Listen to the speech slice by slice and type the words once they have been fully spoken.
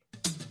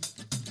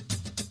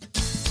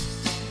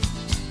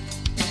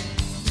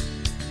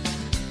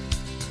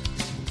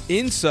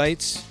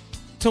Insights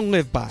to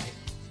Live By,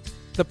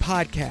 the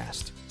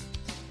podcast,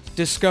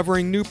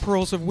 discovering new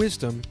pearls of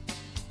wisdom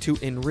to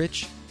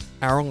enrich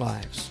our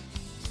lives.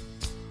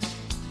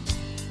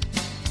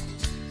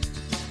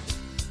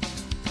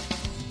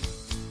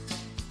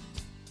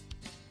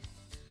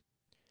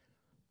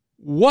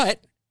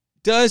 What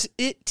does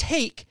it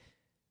take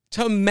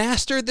to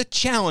master the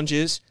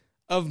challenges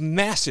of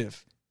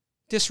massive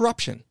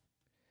disruption?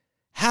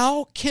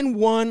 How can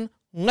one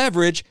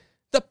leverage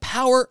the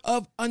power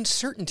of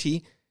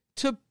uncertainty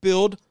to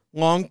build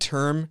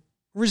long-term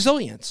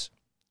resilience?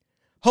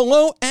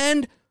 Hello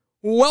and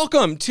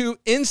welcome to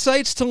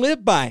Insights to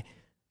Live By.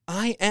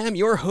 I am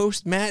your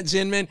host, Matt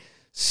Zinman.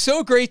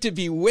 So great to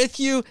be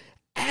with you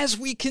as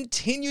we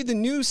continue the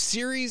new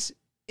series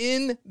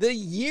in the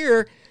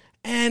year.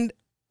 And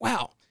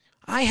wow,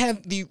 I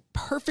have the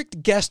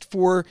perfect guest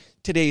for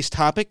today's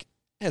topic,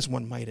 as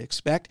one might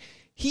expect.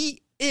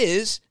 He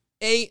is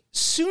a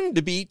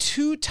soon-to-be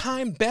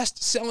two-time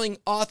best-selling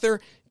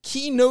author,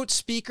 keynote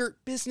speaker,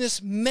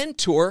 business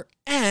mentor,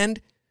 and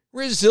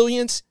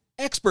resilience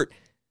expert.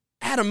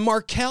 Adam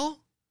Markel,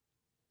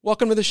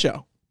 welcome to the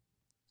show.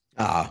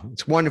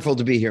 It's wonderful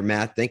to be here,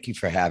 Matt. Thank you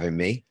for having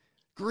me.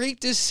 Great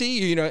to see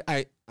you. You know,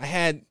 I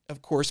had,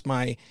 of course,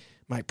 my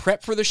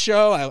prep for the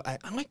show. I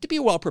like to be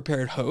a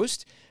well-prepared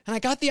host, and I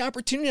got the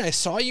opportunity. I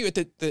saw you at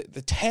the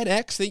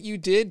TEDx that you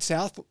did,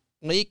 South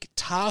Lake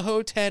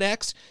Tahoe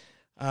TEDx.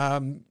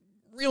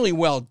 Really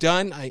well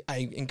done.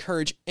 I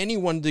encourage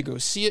anyone to go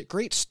see it.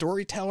 Great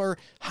storyteller,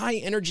 high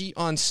energy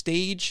on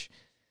stage.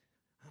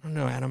 I don't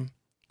know, Adam.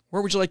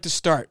 Where would you like to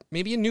start?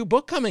 Maybe a new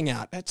book coming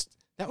out. That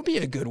would be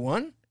a good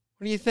one.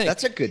 What do you think?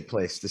 That's a good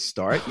place to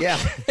start. Yeah.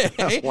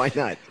 Why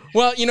not?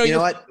 Well, you know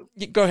what?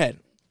 Go ahead.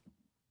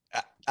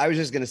 I was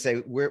just going to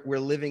say we're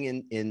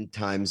living in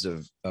times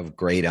of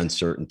great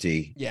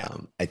uncertainty. Yeah.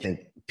 I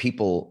think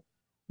people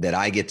that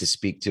I get to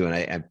speak to, and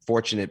I'm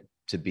fortunate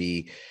to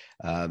be,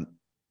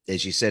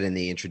 as you said in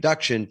the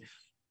introduction,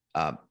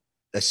 a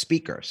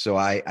speaker. So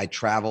I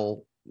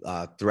travel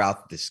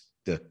throughout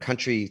the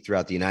country,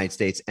 throughout the United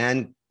States,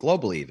 and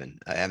globally even.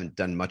 I haven't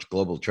done much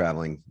global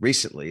traveling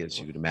recently, as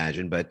you would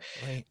imagine, but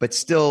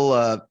still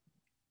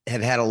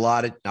have had a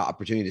lot of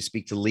opportunity to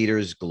speak to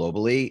leaders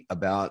globally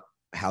about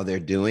how they're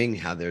doing,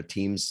 how their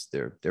teams,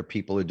 their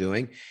people are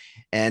doing.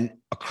 And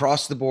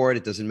across the board,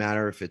 it doesn't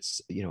matter if it's,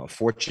 a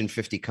Fortune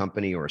 50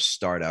 company or a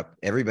startup,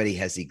 everybody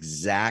has the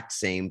exact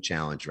same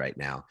challenge right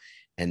now.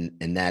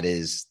 And that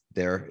is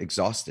they're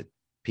exhausted.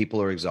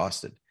 People are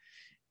exhausted.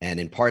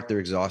 And in part, they're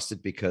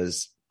exhausted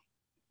because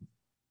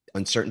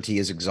uncertainty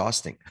is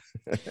exhausting.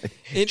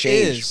 It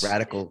is.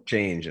 Radical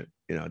change,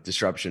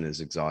 disruption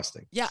is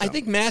exhausting. Yeah, so. I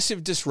think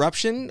massive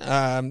disruption,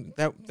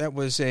 that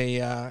was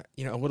a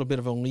little bit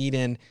of a lead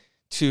in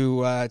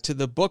to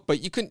the book,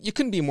 but you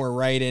couldn't be more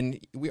right. And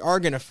we are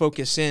going to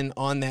focus in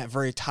on that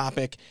very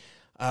topic,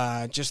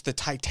 just the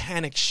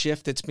titanic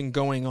shift that's been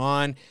going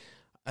on.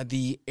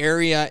 The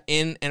area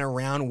in and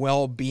around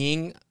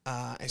well-being.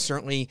 I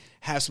certainly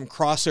have some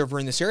crossover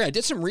in this area. I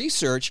did some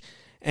research,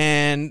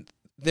 and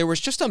there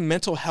was just a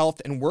mental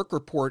health and work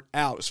report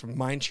out. It was from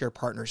Mindshare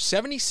Partners.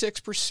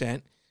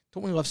 76%,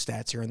 don't we love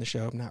stats here on the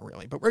show? Not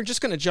really, but we're just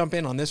going to jump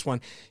in on this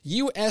one.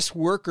 U.S.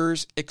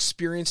 workers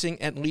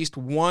experiencing at least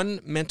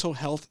one mental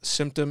health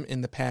symptom in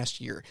the past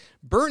year.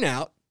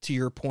 Burnout, to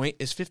your point,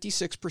 is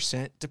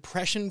 56%,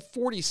 depression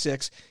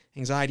 46%,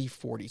 anxiety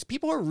 40%.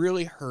 People are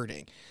really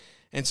hurting.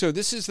 And so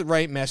this is the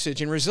right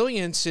message, and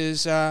resilience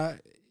is,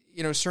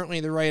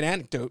 certainly the right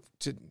antidote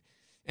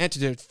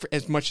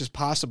as much as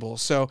possible.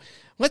 So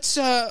let's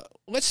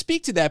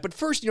speak to that. But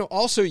first,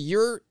 also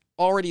you're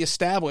already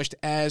established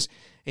as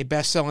a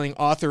best-selling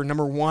author,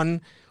 #1,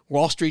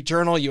 Wall Street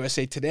Journal,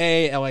 USA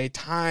Today, LA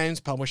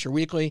Times, Publisher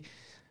Weekly.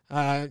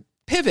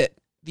 Pivot,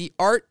 the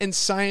art and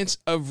science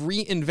of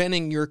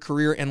reinventing your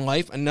career and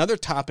life, another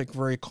topic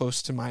very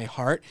close to my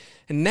heart.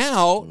 And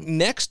now,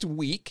 next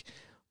week,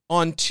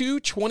 on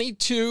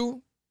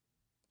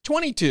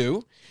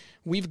 2/22/22,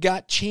 we've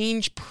got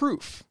Change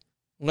Proof,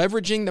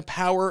 leveraging the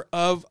power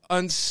of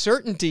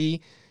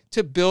uncertainty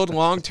to build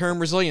long-term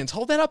resilience.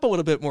 Hold that up a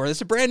little bit more.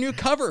 That's a brand new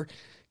cover.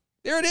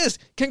 There it is.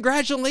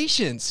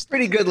 Congratulations.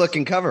 Pretty good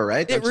looking cover,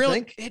 right? Don't you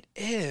think? It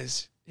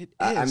is. It is.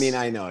 I mean,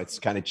 I know it's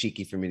kind of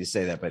cheeky for me to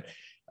say that, but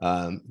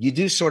you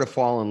do sort of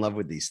fall in love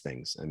with these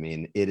things. I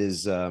mean, it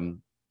is a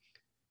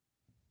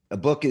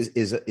book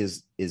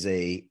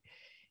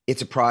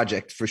it's a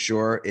project for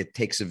sure. It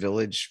takes a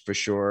village for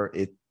sure.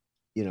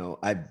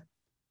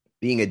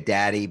 Being a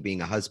daddy,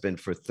 being a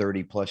husband for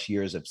 30 plus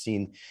years, I've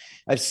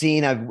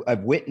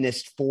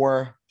witnessed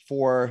four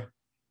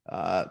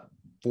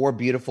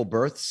beautiful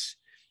births,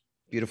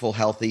 beautiful,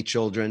 healthy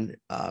children.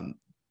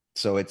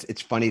 So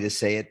it's funny to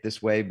say it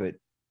this way, but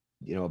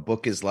a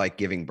book is like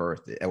giving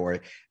birth, or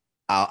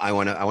I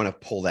want to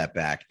pull that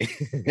back.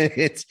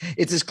 It's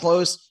as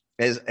close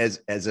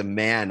as a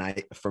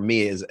man, for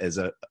me, as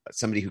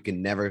somebody who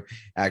can never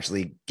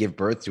actually give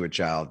birth to a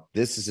child,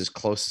 this is as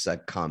close as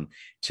I've come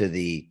to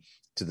the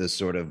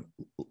sort of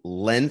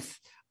length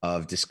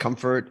of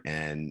discomfort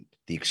and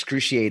the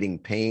excruciating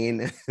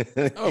pain.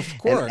 Oh, of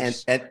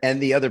course.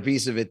 And the other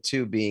piece of it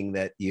too being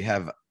that you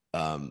have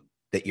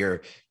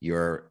that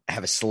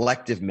have a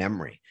selective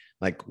memory.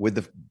 Like with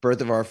the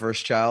birth of our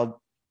first child,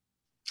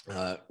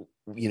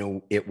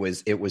 it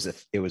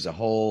was a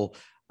whole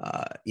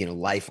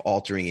life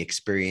altering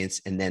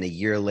experience. And then a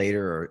year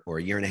later or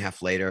a year and a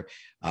half later,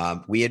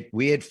 we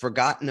had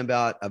forgotten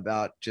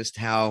about just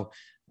how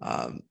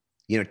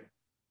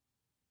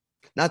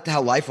not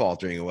how life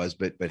altering it was,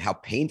 but how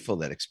painful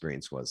that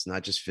experience was,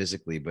 not just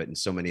physically, but in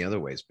so many other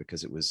ways,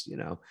 because it was,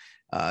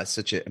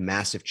 such a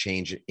massive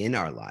change in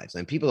our lives.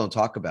 And people don't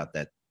talk about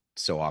that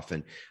so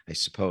often, I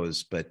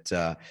suppose, but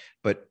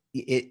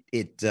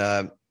it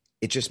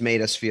just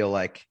made us feel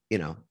like,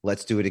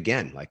 let's do it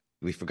again. Like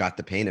we forgot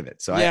the pain of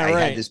it. So yeah, I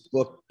right. had this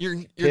book, You're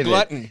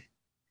glutton, a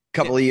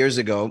couple of years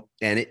ago,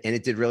 and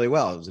it did really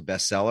well. It was a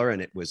bestseller,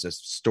 and it was a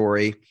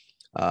story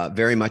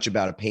very much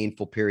about a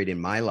painful period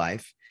in my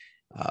life.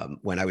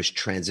 When I was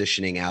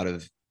transitioning out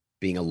of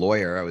being a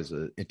lawyer, I was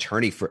an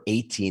attorney for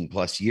 18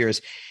 plus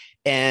years.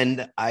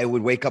 And I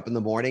would wake up in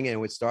the morning and I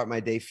would start my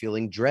day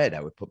feeling dread.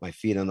 I would put my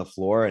feet on the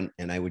floor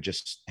and I would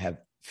just have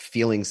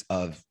feelings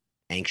of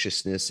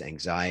anxiousness,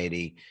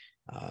 anxiety,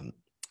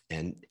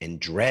 and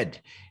dread.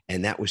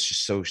 And that was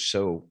just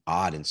so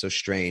odd and so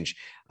strange.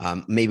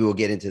 Maybe we'll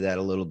get into that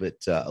a little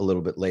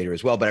bit later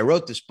as well. But I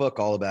wrote this book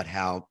all about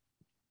how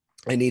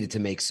I needed to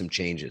make some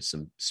changes,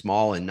 some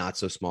small and not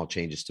so small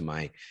changes to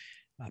my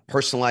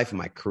personal life and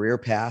my career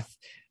path.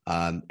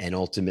 And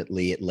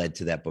ultimately it led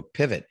to that book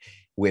Pivot,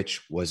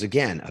 which was,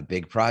 again, a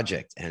big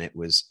project. And it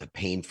was a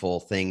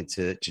painful thing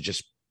to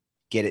just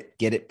get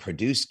it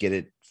produced, get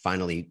it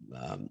finally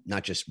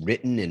not just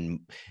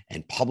written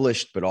and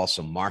published, but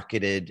also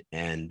marketed.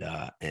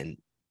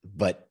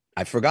 But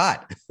I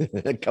forgot.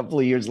 A couple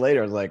of years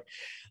later, I was like,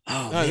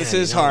 oh man, this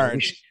is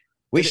hard.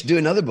 We should do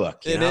another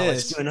book.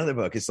 Let's do another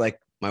book. It's like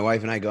my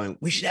wife and I going,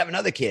 we should have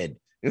another kid.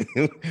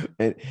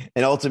 and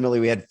ultimately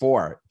we had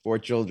four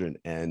children,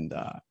 and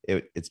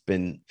it's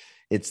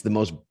the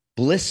most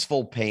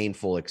blissful,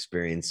 painful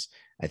experience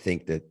I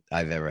think that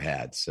I've ever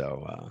had.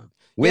 So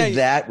with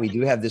that, we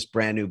do have this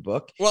brand new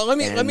book. Well,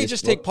 let me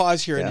just take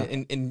pause here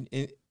and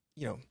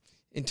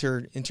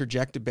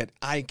interject a bit.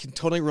 I can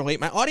totally relate.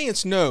 My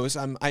audience knows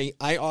I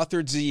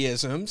authored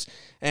Z-isms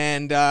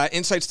and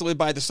Insights to Live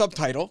by the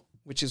subtitle,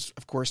 which is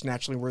of course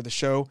naturally where the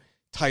show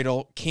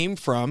title came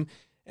from.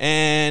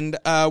 And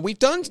we've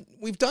done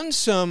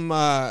some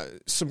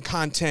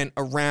content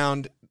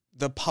around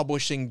the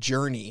publishing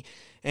journey.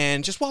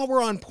 And just while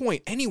we're on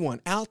point,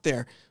 anyone out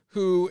there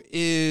who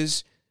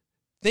is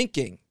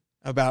thinking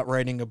about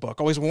writing a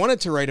book, always wanted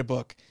to write a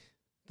book,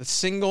 the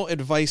single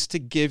advice to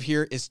give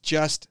here is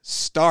just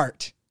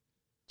start.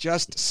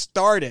 Just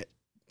start it.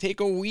 Take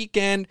a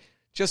weekend,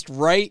 just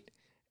write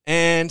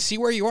and see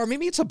where you are.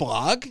 Maybe it's a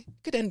blog. It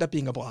could end up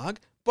being a blog,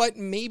 but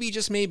maybe,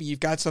 just maybe, you've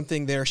got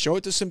something there. Show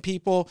it to some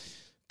people.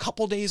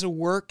 Couple days of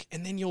work,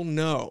 and then you'll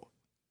know.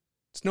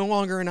 It's no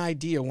longer an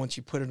idea once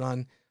you put it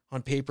on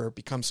paper. It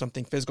becomes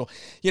something physical.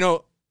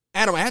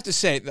 Adam, I have to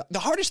say, the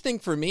hardest thing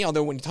for me,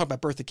 although when you talk about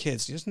birth of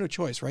kids, there's no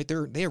choice, right?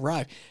 They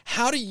arrive.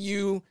 How do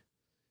you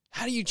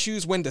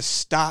choose when to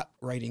stop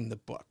writing the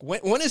book?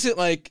 When is it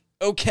like,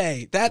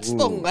 okay, that's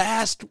the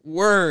last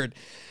word?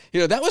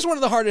 That was one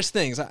of the hardest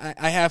things,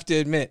 I have to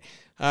admit,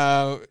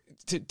 to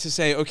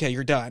say, okay,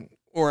 you're done.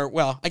 Or,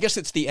 well, I guess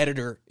it's the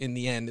editor in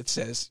the end that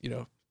says,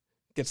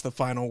 gets the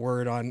final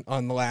word on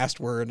the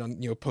last word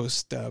on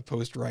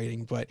post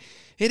writing, but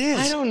it is.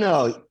 I don't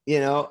know.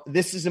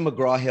 This is a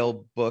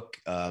McGraw-Hill book.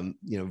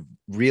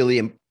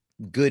 Really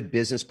good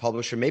business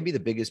publisher, maybe the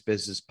biggest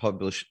business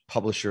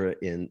publisher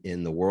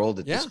in the world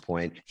at this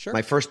point. Sure.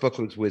 My first book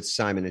was with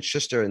Simon and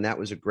Schuster, and that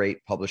was a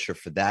great publisher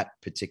for that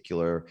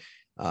particular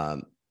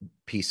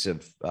piece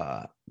of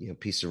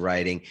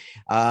writing.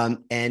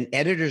 And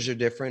editors are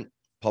different.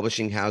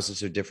 Publishing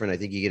houses are different. I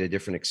think you get a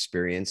different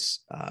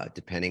experience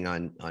depending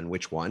on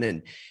which one.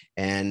 And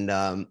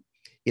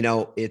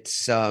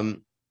it's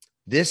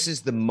this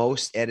is the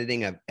most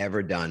editing I've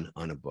ever done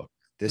on a book.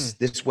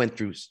 This went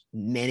through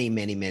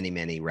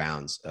many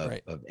rounds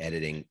of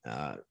editing,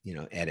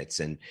 edits.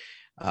 And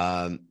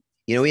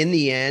in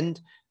the end,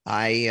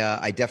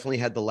 I definitely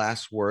had the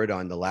last word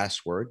on the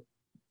last word,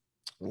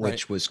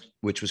 which was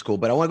cool.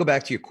 But I want to go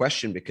back to your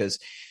question because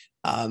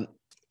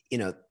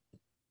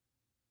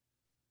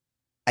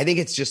I think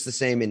it's just the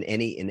same in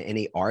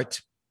any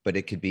art, but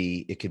it could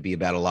be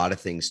about a lot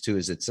of things too.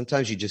 Is that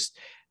sometimes you just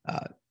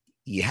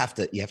you have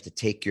to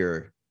take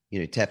your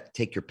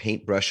take your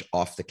paintbrush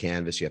off the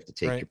canvas. You have to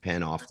take your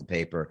pen off the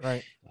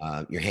paper,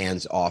 your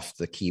hands off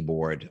the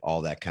keyboard,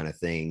 all that kind of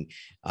thing.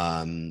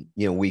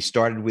 We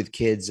started with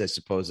kids. I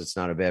suppose it's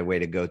not a bad way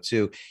to go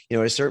too. At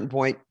a certain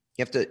point,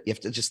 you have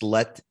to just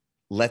let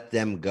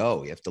them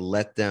go. You have to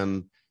let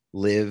them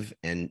live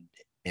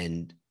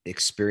and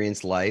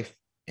experience life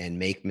and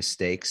make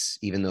mistakes,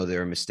 even though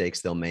there are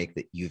mistakes they'll make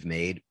that you've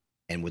made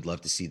and would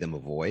love to see them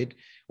avoid,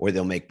 or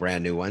they'll make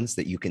brand new ones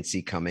that you can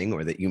see coming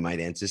or that you might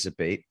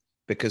anticipate,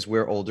 because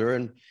we're older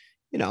and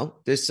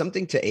there's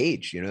something to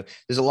age.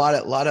 There's a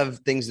lot of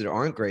things that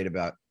aren't great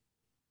about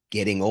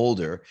getting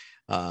older.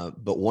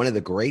 But one of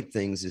the great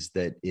things is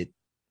that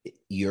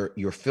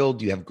you're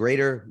filled, you have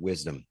greater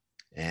wisdom,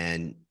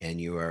 and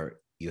you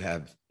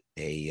have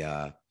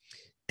an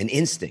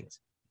instinct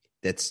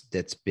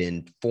that's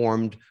been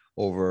formed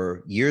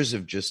over years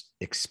of just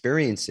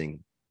experiencing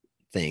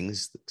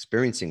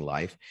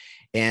life.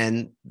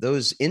 And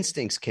those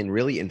instincts can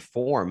really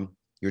inform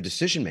your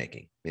decision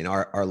making.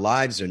 Our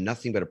lives are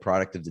nothing but a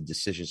product of the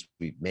decisions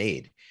we've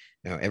made.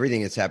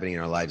 Everything that's happening in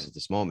our lives at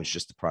this moment is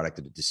just the product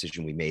of a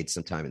decision we made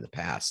sometime in the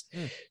past.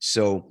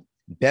 So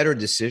better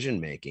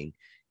decision making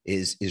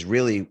is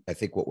really, I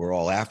think, what we're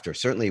all after.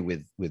 Certainly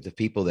with the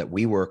people that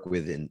we work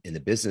with in the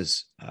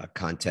business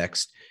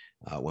context,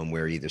 when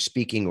we're either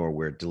speaking or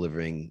we're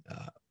delivering,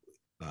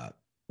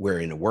 we're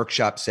in a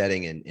workshop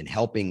setting and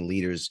helping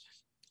leaders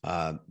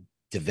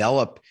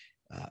develop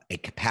a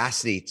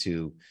capacity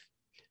to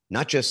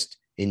not just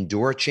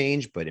endure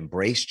change, but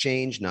embrace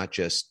change, not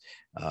just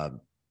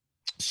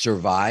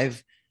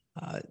survive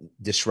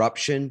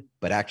disruption,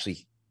 but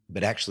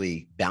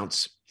actually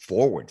bounce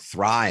forward,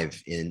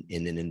 thrive in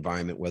an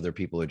environment, whether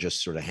people are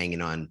just sort of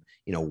hanging on,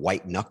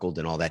 white knuckled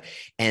and all that.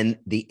 And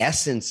the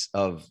essence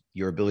of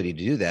your ability to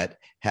do that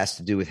has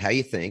to do with how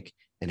you think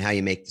and how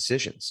you make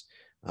decisions.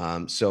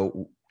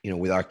 So,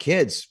 with our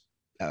kids,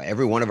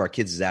 every one of our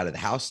kids is out of the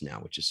house now,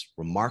 which is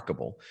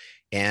remarkable.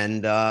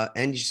 And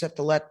you just have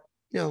to let,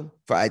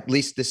 for at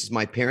least this is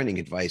my parenting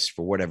advice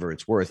for whatever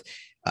it's worth.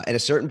 At a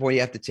certain point,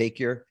 you have to take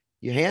your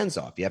hands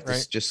off. You have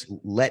to just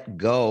let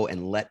go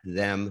and let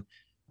them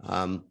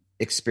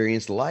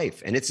experience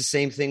life. And it's the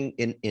same thing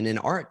in an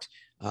art.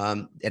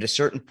 At a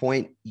certain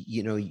point,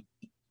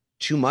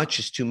 too much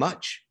is too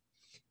much.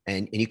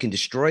 And you can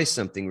destroy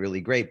something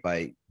really great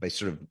by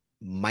sort of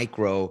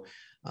micro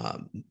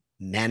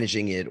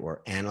managing it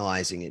or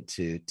analyzing it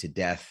to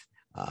death.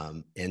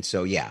 And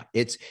so, yeah,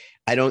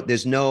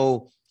 there's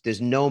no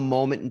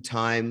moment in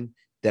time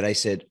that I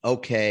said,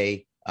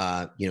 okay,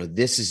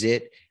 this is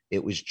it.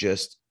 It was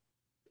just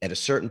at a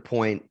certain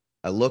point,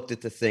 I looked at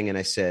the thing and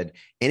I said,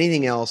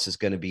 anything else is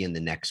going to be in the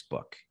next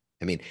book.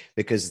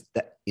 Because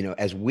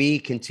as we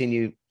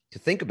continue to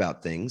think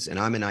about things, and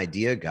I'm an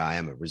idea guy,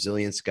 I'm a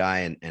resilience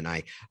guy, and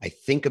I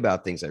think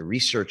about things, I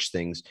research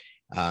things,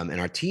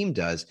 and our team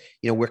does,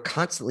 we're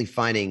constantly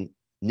finding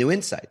new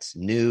insights,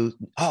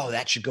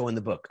 that should go in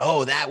the book.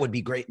 Oh, that would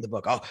be great in the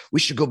book. Oh, we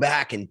should go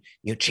back and,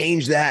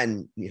 change that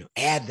and,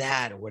 add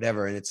that or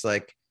whatever. And it's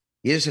like,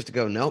 you just have to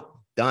go, nope,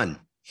 done.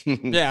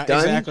 Yeah, done?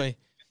 Exactly.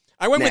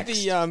 I went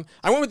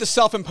with the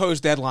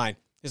self-imposed deadline.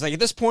 It's like, at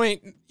this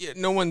point,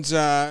 no one's,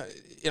 I'm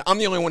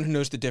the only one who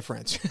knows the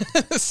difference.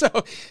 So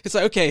it's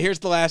like, okay, here's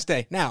the last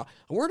day. Now,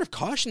 a word of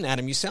caution,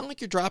 Adam, you sound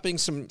like you're dropping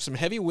some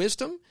heavy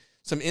wisdom,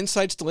 some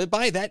insights to live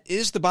by. That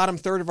is the bottom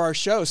third of our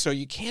show. So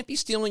you can't be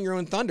stealing your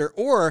own thunder,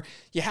 or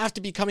you have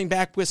to be coming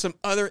back with some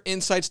other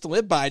insights to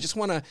live by. I just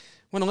want to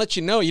let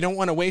you know, you don't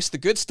want to waste the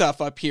good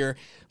stuff up here.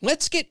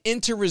 Let's get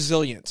into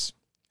resilience.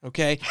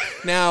 Okay.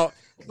 Now,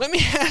 let me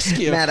ask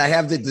you, Matt, I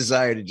have the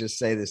desire to just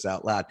say this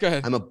out loud. Go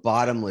ahead. I'm a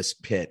bottomless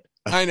pit.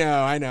 I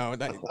know.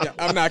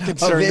 I'm not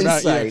concerned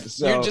about you.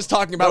 So you're just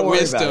talking about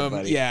wisdom.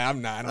 It, yeah,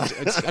 I'm not.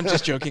 I'm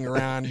just joking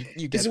around.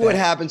 You get this is what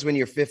happens when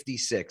you're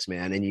 56,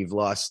 man, and you've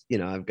lost.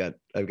 I've got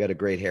a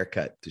great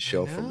haircut to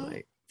show from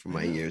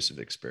my years of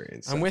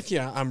experience. So. I'm with you.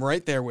 I'm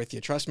right there with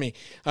you. Trust me.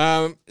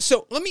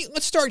 So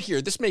let's start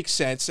here. This makes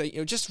sense.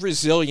 Just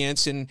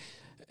resilience, and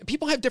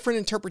people have different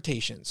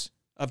interpretations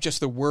of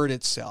just the word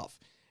itself.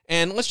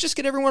 And let's just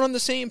get everyone on the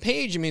same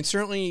page.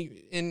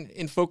 Certainly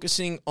in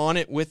focusing on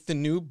it with the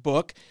new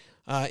book,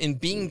 in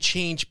being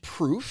change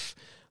proof.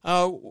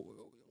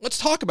 Let's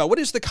talk about, what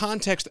is the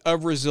context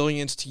of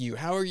resilience to you?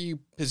 How are you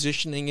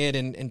positioning it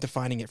and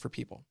defining it for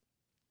people?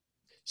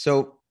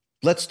 So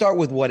let's start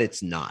with what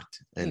it's not.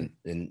 And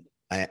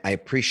I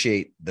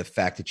appreciate the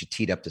fact that you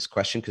teed up this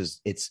question,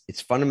 because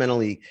it's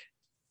fundamentally,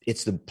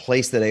 it's the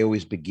place that I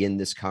always begin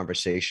this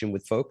conversation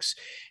with folks.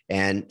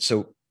 And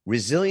so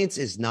resilience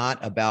is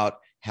not about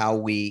how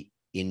we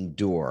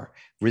endure.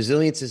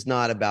 Resilience is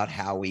not about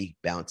how we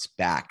bounce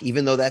back,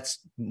 even though that's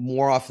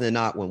more often than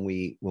not when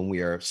we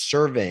are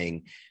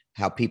surveying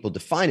how people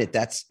define it,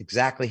 that's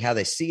exactly how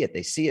they see it.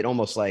 They see it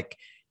almost like,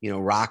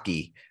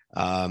 Rocky.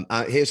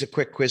 Here's a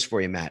quick quiz for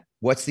you, Matt.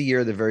 What's the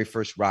year of the very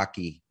first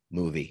Rocky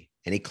movie?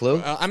 Any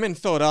clue? I'm in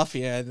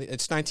Philadelphia.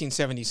 It's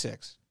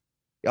 1976.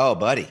 Oh,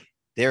 buddy.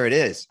 There it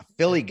is. A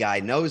Philly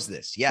guy knows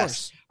this.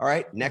 Yes. All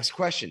right. Next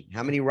question.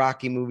 How many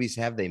Rocky movies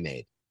have they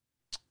made?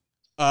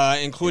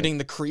 Including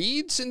the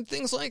Creeds and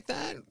things like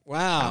that.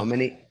 Wow. How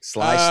many?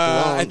 Sly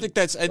Stallone. I think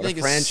it's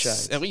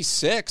franchise. At least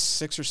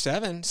six or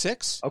seven.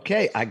 Six.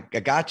 Okay. I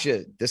got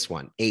you this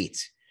one.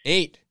 Eight.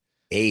 Right.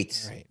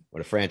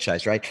 What a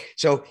franchise, right?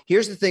 So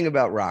here's the thing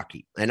about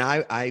Rocky. And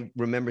I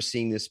remember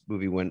seeing this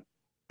movie when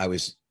I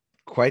was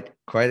quite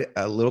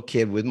a little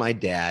kid with my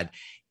dad.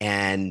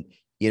 And,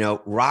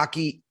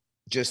 Rocky,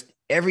 just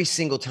every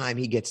single time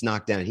he gets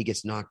knocked down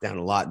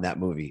a lot in that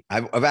movie.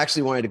 I've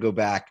actually wanted to go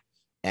back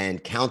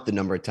and count the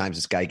number of times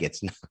this guy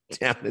gets knocked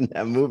down in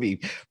that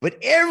movie. But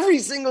every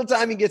single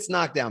time he gets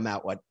knocked down,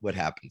 Matt, what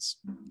happens?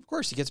 Of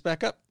course, he gets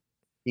back up.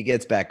 He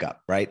gets back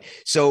up, right?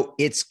 So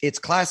it's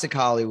classic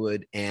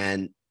Hollywood,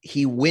 and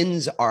he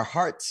wins our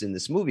hearts in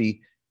this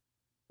movie,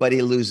 but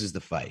he loses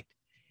the fight.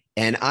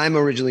 And I'm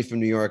originally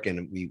from New York,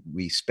 and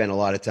we spent a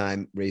lot of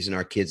time raising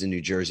our kids in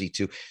New Jersey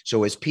too.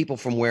 So as people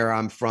from where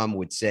I'm from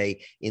would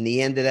say, in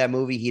the end of that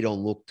movie, he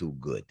don't look too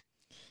good,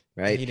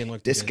 right? He didn't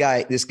look too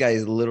good. This guy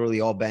is literally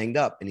all banged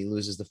up, and he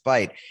loses the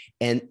fight.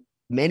 And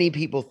many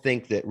people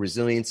think that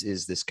resilience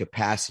is this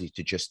capacity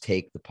to just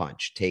take the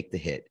punch, take the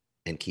hit,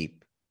 and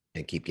keep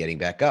getting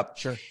back up.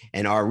 Sure.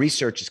 And our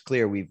research is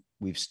clear.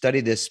 We've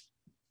studied this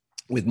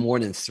with more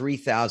than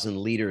 3,000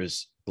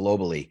 leaders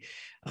globally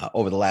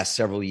over the last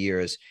several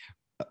years.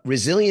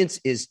 Resilience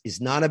is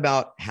not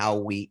about how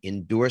we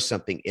endure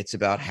something. It's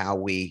about how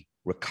we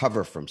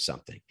recover from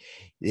something.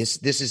 This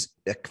is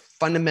a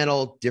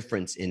fundamental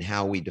difference in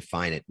how we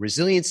define it.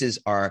 Resilience is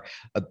our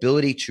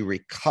ability to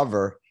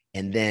recover,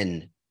 and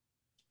then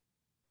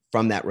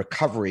from that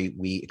recovery,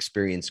 we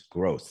experience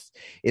growth.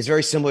 It's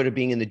very similar to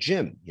being in the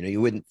gym. You know, you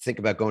wouldn't think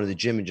about going to the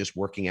gym and just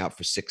working out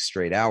for 6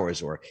 straight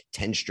hours or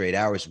 10 straight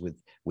hours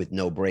with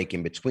no break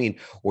in between,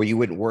 or you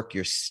wouldn't work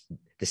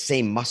the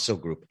same muscle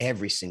group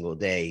every single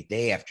day,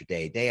 day after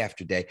day, day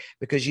after day,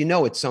 because you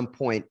know at some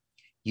point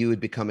you would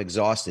become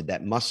exhausted.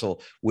 That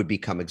muscle would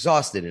become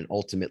exhausted and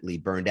ultimately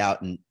burned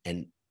out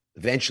and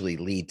eventually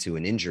lead to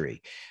an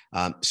injury.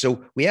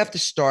 So we have to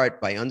start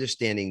by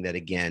understanding that,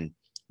 again,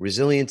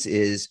 resilience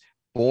is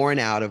born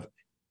out of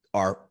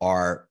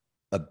our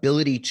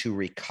ability to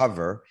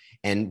recover.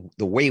 And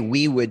the way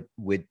we would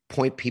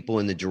point people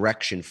in the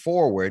direction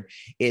forward,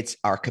 it's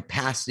our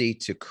capacity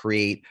to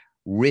create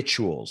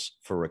rituals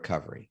for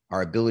recovery,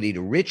 our ability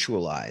to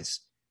ritualize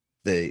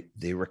the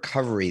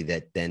recovery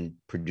that then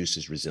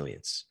produces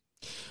resilience.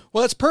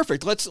 Well, that's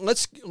perfect.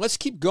 Let's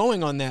keep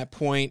going on that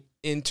point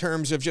in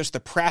terms of just the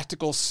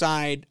practical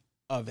side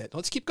of it.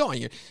 Let's keep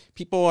going.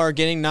 People are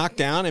getting knocked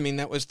down. I mean,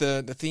 that was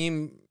the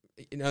theme,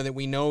 that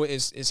we know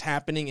is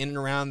happening in and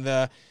around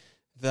the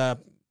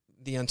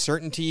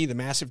uncertainty, the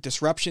massive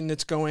disruption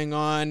that's going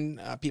on.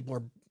 People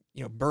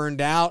are, burned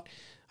out.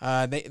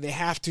 They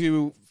have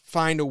to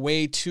find a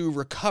way to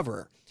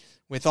recover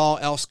with all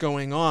else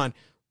going on.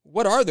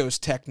 What are those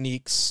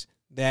techniques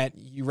that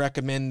you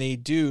recommend they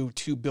do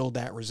to build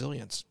that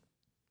resilience?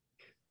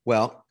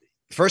 Well,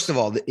 first of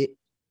all,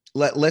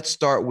 let's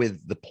start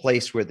with the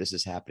place where this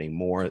is happening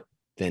more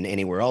than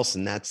anywhere else,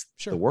 and that's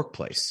the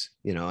workplace.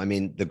 I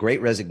mean, the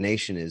Great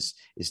Resignation is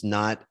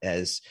not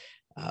as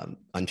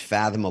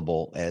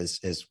unfathomable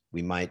as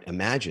we might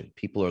imagine.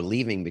 People are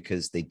leaving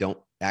because they don't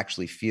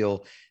actually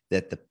feel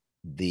that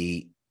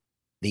the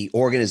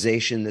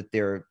organization that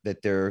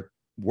they're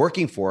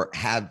working for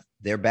have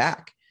their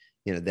back.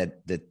 That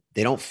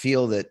they don't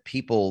feel that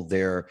people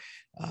that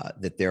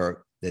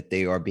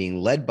they are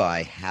being led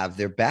by have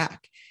their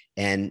back.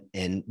 And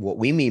what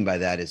we mean by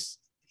that is,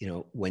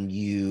 when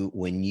you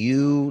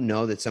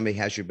know that somebody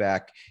has your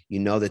back,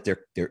 that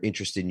they're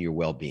interested in your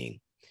well-being.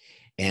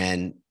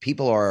 And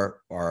people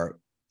are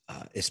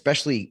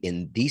especially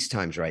in these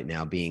times right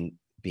now being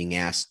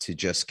asked to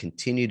just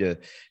continue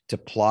to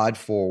plod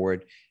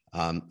forward.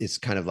 It's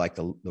kind of like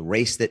the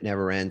race that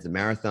never ends, the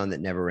marathon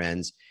that never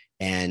ends.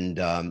 And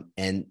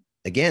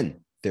again,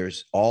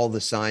 there's all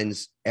the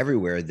signs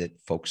everywhere that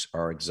folks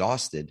are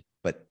exhausted,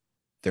 but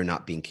they're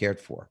not being cared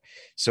for.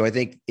 So I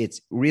think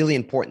it's really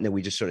important that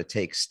we just sort of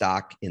take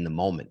stock in the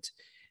moment.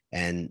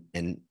 And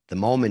the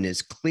moment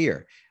is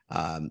clear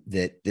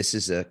that this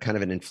is a kind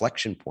of an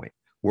inflection point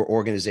where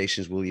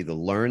organizations will either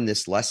learn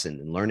this lesson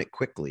and learn it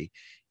quickly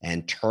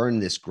and turn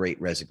this great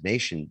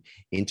resignation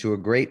into a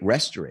great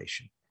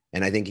restoration.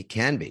 And I think it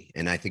can be,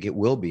 and I think it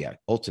will be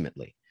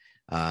ultimately,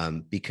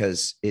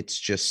 because it's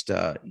just,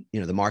 the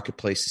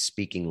marketplace is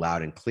speaking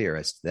loud and clear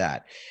as to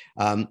that.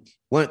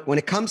 When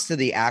it comes to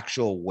the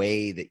actual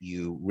way that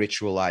you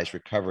ritualize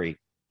recovery,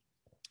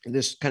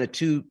 there's kind of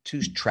two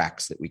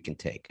tracks that we can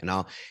take,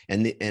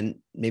 and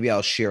maybe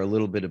I'll share a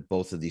little bit of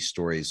both of these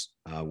stories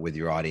with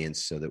your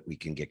audience so that we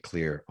can get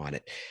clear on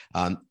it.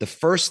 The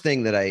first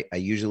thing that I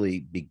usually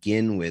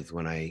begin with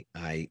when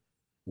I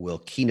will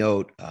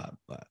keynote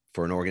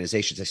for an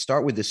organization is I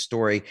start with this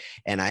story,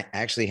 and I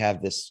actually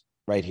have this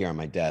right here on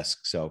my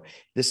desk. So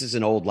this is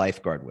an old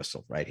lifeguard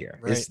whistle right here.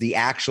 Right. It's the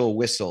actual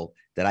whistle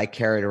that I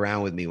carried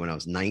around with me when I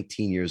was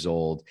 19 years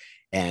old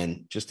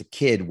and just a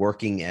kid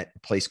working at a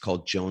place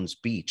called Jones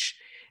Beach.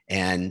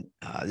 And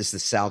this is the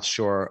South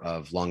Shore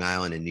of Long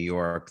Island in New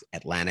York,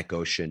 Atlantic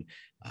Ocean.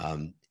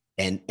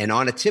 And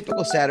on a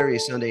typical Saturday or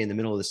Sunday in the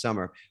middle of the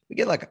summer, we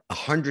get like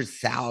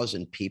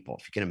 100,000 people,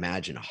 if you can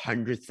imagine,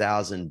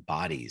 100,000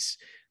 bodies.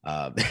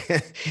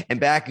 And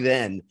back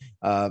then,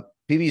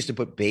 people used to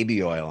put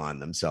baby oil on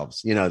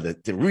themselves, to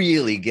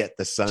really get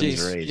the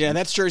sun's rays. Yeah,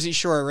 that's Jersey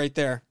Shore right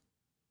there.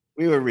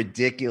 We were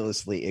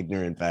ridiculously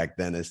ignorant back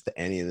then as to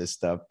any of this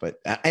stuff,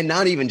 and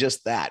not even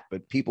just that,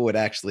 but people would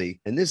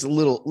actually, and this is a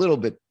little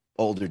bit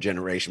older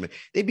generation, but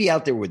they'd be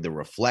out there with the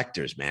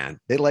reflectors, man.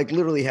 They like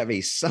literally have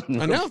a sun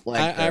I know.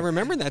 reflector. I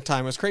remember that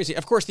time. It was crazy.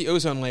 Of course, the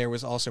ozone layer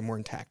was also more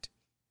intact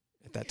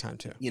at that time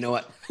too. You know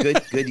what?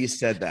 Good you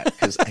said that,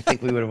 because I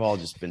think we would have all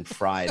just been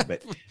fried.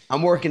 But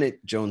I'm working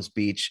at Jones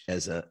Beach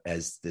as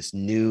this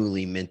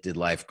newly minted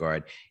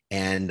lifeguard,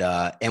 and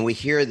we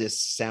hear this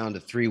sound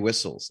of three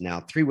whistles. Now,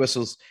 three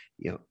whistles,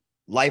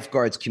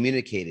 lifeguards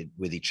communicated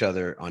with each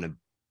other on a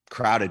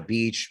crowded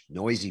beach,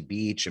 noisy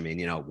beach. I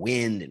mean,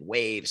 wind and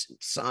waves and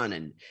sun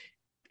and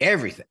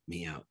everything,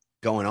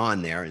 going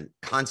on there, and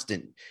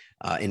constant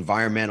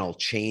environmental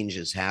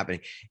changes happening.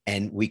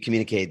 And we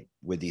communicate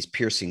with these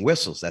piercing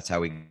whistles. That's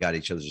how we got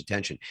each other's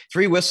attention.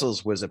 Three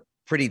whistles was a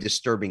pretty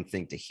disturbing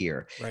thing to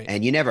hear. Right.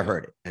 And you never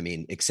heard it. I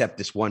mean, except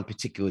this one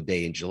particular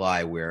day in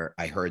July where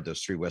I heard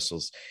those three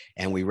whistles,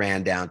 and we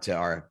ran down to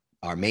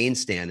our main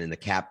stand, and the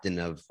captain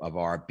of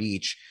our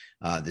beach,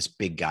 this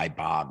big guy,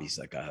 Bob, he's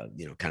like a,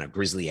 kind of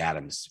Grizzly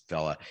Adams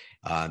fella.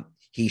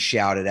 He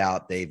shouted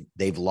out,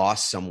 they've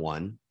lost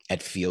someone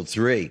at field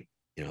 3,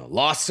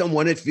 lost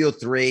someone at field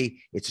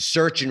 3. It's a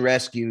search and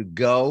rescue,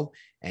 go.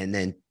 And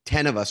then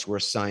 10 of us were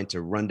assigned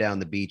to run down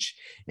the beach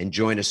and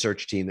join a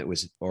search team that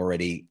was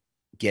already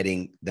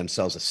getting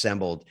themselves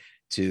assembled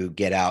to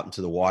get out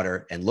into the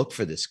water and look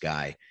for this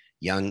guy,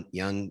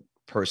 young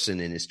person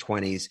in his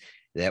 20s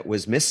that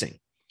was missing.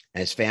 And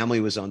his family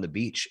was on the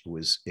beach. It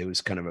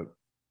was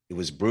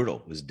brutal.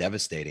 It was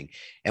devastating.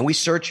 And we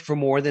searched for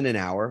more than an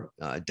hour,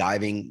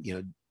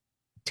 diving,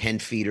 10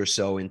 feet or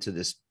so into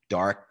this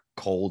dark,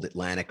 cold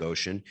Atlantic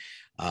Ocean,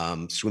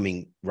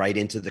 swimming right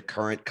into the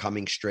current,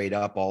 coming straight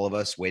up, all of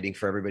us waiting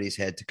for everybody's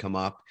head to come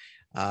up.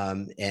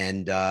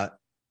 And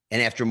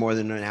after more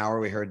than an hour,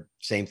 we heard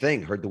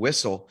the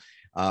whistle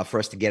for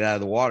us to get out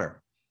of the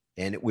water.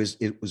 And it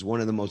was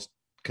one of the most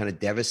kind of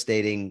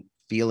devastating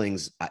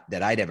feelings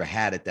that I'd ever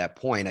had at that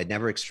point. I'd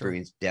never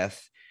experienced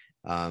death.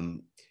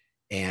 And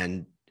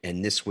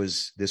this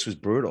was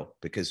brutal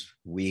because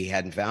we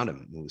hadn't found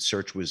him. The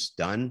search was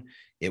done.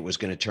 It was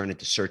going to turn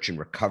into search and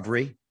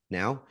recovery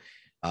now.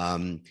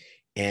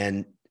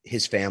 And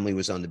his family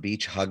was on the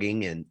beach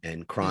hugging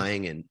and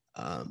crying, and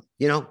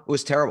it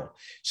was terrible.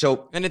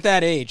 So, and at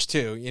that age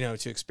too,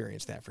 to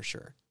experience that for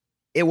sure.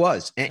 It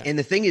was. And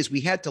the thing is, we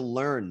had to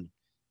learn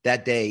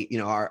that day,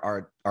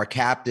 our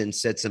captain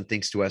said some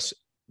things to us,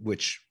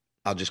 which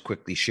I'll just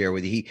quickly share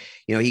with you.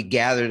 He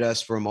gathered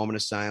us for a moment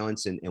of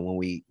silence. And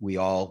when we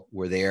all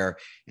were there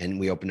and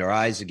we opened our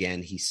eyes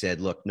again, he said,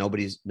 look,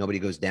 nobody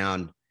goes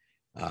down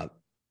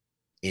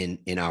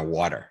in our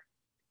water.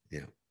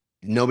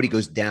 Nobody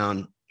goes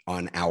down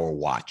on our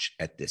watch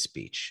at this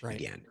beach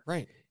again.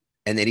 Right.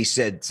 And then he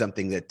said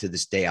something that to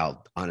this day,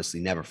 I'll honestly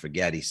never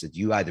forget. He said,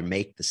 you either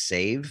make the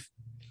save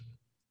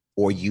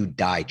or you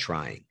die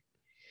trying.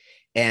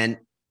 And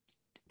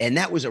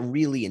that was a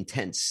really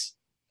intense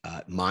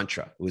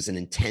mantra. It was an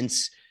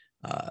intense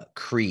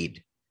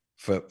creed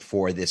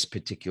for this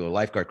particular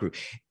lifeguard crew.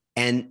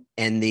 And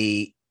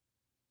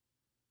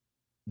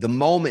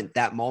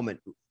that moment,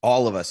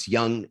 all of us,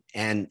 young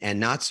and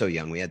not so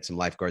young, we had some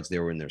lifeguards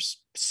there were in their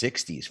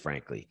 60s,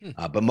 frankly,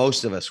 but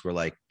most of us were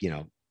like,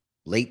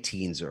 late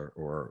teens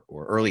or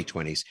early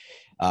 20s.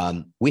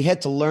 We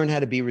had to learn how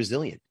to be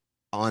resilient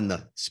on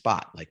the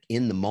spot, like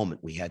in the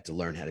moment. We had to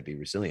learn how to be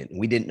resilient, and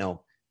we didn't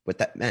know what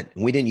that meant.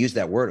 And we didn't use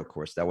that word, of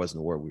course. That wasn't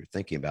the word we were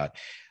thinking about.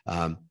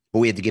 But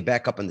we had to get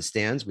back up on the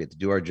stands. We had to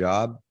do our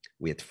job.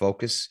 We had to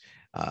focus,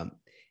 and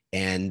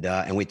we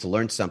had to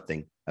learn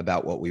something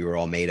about what we were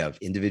all made of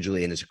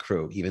individually and as a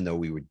crew, even though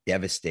we were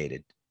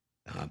devastated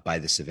by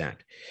this event.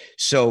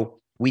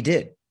 So we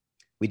did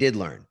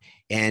learn.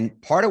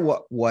 And part of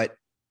what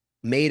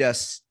made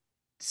us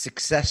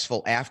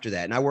successful after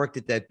that, and I worked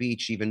at that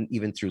beach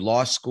even through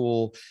law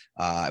school.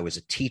 I was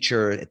a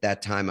teacher at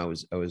that time. I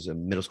was a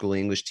middle school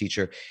English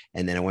teacher,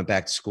 and then I went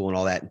back to school and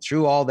all that. And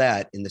through all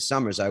that, in the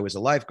summers, I was a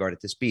lifeguard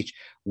at this beach.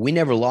 We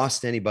never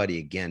lost anybody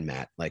again,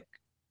 Matt. Like,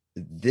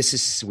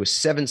 was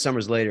 7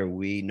 summers later,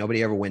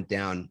 nobody ever went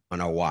down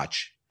on our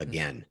watch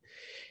again.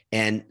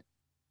 And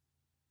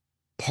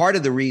part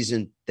of the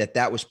reason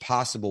that was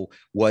possible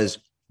was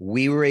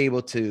we were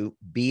able to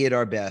be at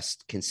our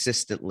best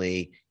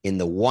consistently in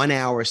the 1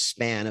 hour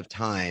span of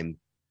time,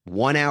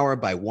 1 hour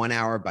by 1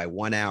 hour by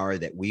 1 hour,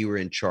 that we were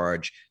in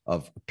charge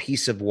of a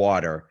piece of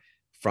water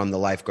from the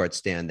lifeguard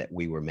stand that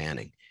we were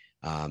manning.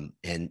 And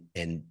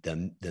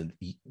the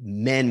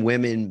men,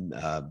 women,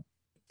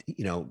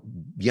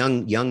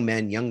 young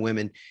men, young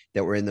women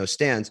that were in those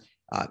stands,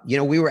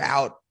 we were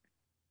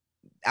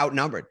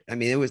outnumbered. I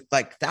mean, it was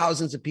like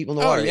thousands of people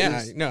in the water.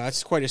 Yeah, no,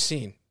 that's quite a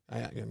scene.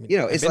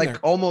 It's like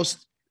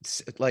almost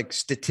like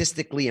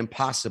statistically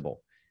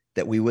impossible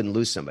that we wouldn't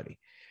lose somebody.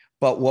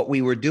 But what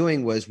we were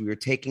doing was we were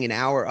taking an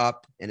hour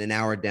up and an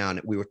hour down.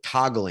 We were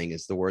toggling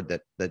is the word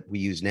that we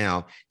use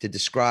now to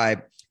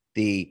describe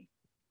the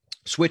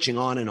switching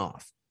on and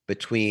off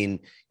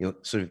between,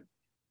 sort of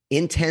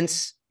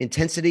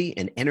intensity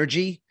and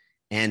energy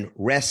and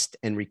rest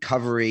and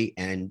recovery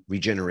and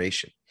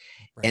regeneration.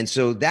 Right. And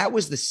so that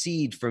was the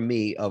seed for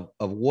me of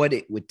what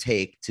it would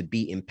take to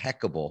be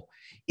impeccable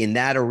in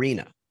that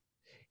arena.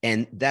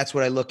 And that's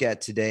what I look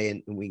at today.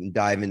 And we can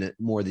dive into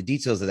more of the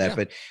details of that. Yeah.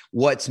 But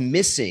what's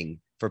missing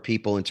for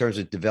people in terms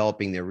of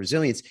developing their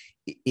resilience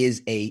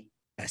is a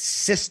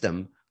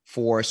system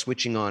for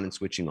switching on and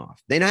switching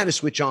off. They know how to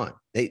switch on,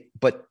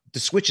 but the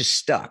switch is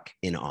stuck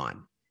in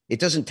on. It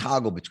doesn't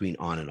toggle between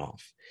on and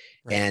off.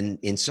 Right. And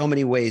in so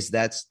many ways,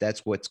 that's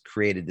what's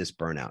created this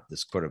burnout,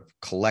 this sort of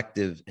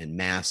collective and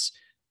mass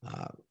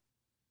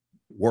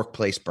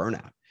workplace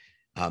burnout.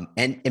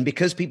 And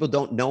because people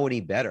don't know any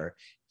better,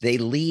 they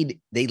lead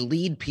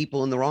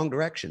people in the wrong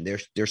direction.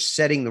 They're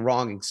setting the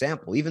wrong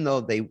example, even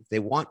though they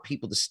want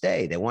people to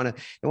stay. They want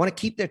to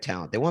keep their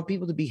talent. They want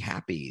people to be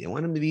happy. They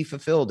want them to be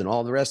fulfilled and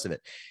all the rest of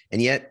it.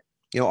 And yet,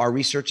 our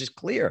research is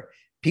clear.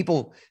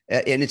 People,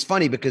 and it's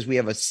funny because we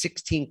have a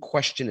 16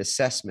 question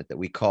assessment that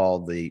we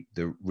call the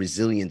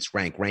resilience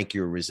rank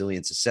your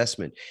resilience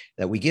assessment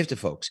that we give to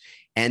folks.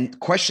 And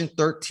question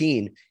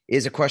 13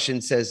 is a question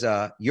that says,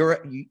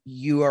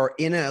 you are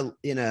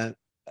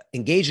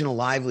engaged in a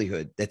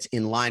livelihood that's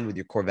in line with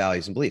your core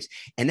values and beliefs.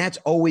 And that's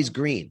always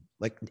green.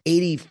 Like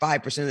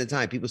 85% of the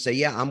time people say,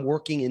 yeah, I'm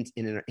working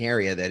in an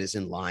area that is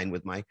in line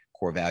with my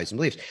core values and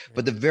beliefs.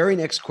 But the very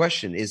next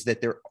question is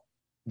that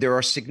there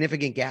are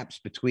significant gaps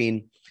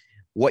between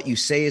what you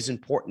say is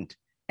important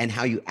and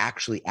how you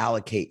actually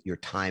allocate your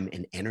time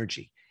and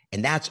energy.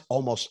 And that's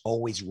almost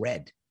always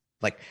red,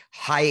 like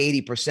high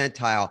 80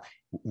 percentile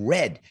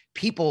red.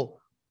 People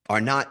are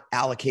not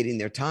allocating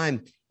their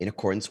time in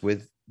accordance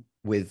with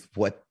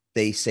what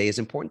they say is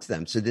important to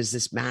them. So there's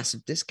this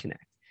massive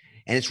disconnect,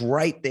 and it's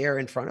right there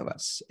in front of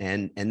us.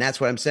 And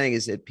that's what I'm saying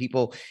is that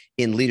people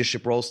in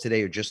leadership roles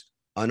today are just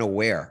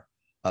unaware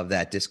of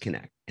that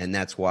disconnect. And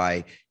that's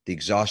why the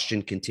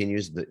exhaustion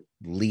continues, that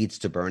leads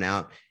to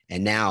burnout.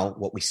 And now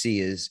what we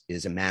see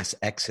is a mass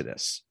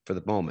exodus for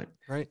the moment,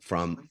 right,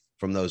 from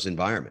those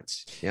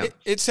environments. Yeah.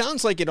 It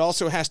sounds like it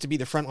also has to be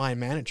the frontline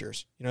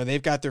managers.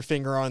 They've got their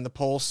finger on the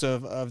pulse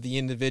of the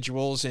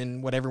individuals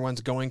and what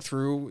everyone's going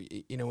through,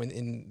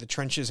 in the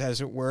trenches,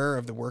 as it were,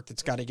 of the work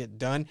that's got to get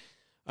done.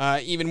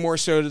 Even more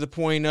so to the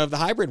point of the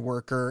hybrid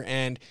worker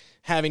and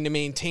having to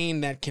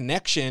maintain that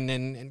connection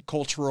and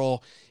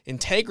cultural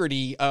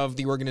integrity of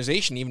the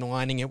organization, even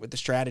aligning it with the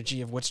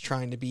strategy of what's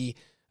trying to be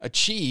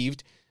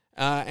achieved.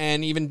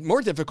 And even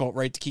more difficult,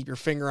 right, to keep your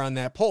finger on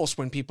that pulse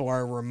when people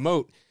are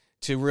remote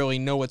to really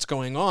know what's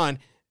going on.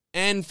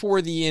 And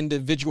for the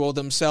individual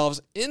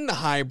themselves in the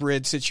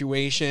hybrid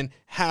situation,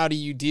 how do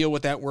you deal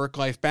with that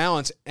work-life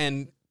balance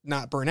and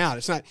not burn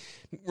out?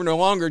 We're no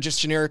longer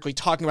just generically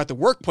talking about the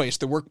workplace.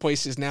 The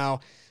workplace is now,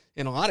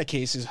 in a lot of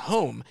cases,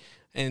 home.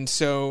 And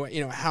so,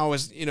 how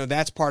is,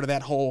 that's part of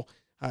that whole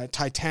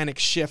titanic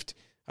shift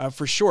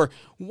for sure.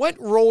 What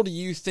role do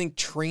you think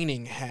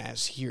training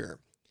has here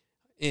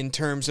in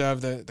terms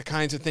of the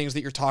kinds of things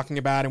that you're talking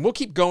about? And we'll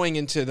keep going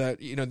into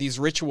these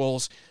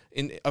rituals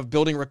of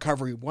building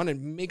recovery. We want to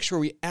make sure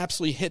we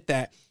absolutely hit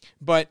that.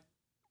 But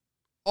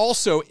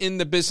also in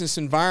the business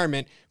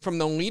environment, from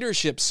the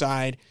leadership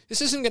side,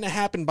 this isn't going to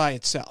happen by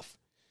itself.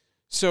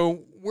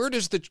 So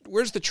where's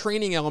the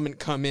training element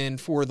come in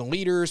for the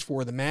leaders,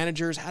 for the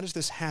managers? How does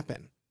this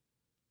happen?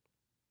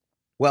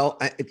 Well,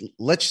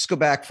 let's just go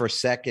back for a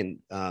second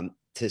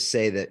to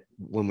say that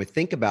when we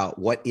think about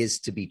what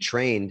is to be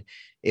trained,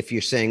 if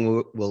you're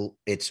saying, well,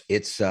 it's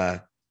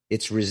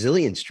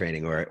resilience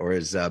training, or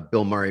as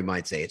Bill Murray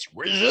might say, it's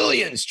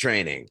resilience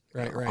training,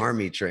 right.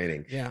 Army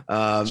training.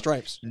 Yeah.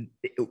 Stripes.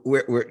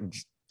 We're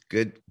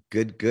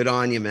good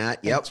on you,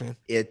 Matt. Thanks, yep.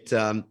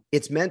 Man.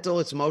 It's mental,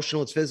 it's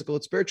emotional, it's physical,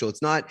 it's spiritual.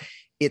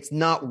 It's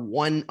not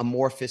one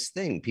amorphous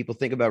thing. People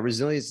think about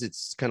resilience,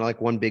 it's kind of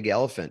like one big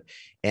elephant,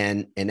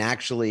 and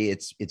actually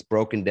it's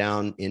broken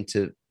down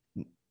into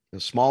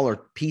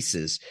smaller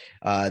pieces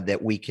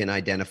that we can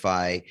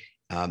identify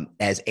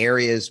as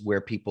areas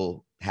where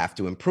people have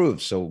to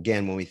improve. So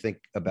again, when we think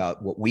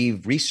about what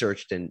we've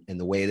researched and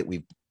the way that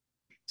we've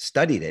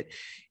studied it,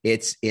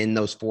 it's in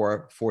those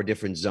four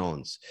different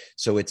zones.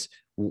 So it's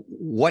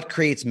what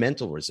creates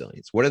mental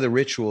resilience? What are the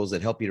rituals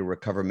that help you to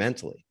recover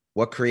mentally?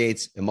 What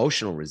creates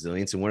emotional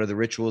resilience? And what are the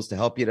rituals to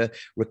help you to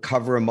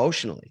recover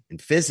emotionally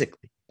and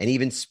physically and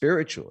even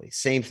spiritually?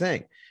 Same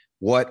thing.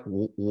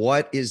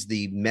 What is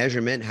the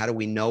measurement? How do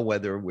we know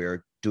whether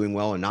we're doing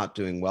well or not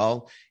doing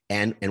well?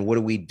 And what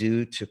do we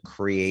do to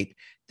create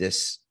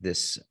this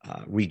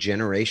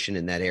regeneration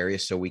in that area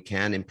so we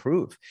can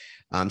improve?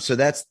 So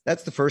that's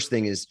the first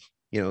thing is,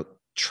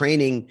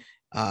 training.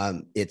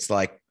 It's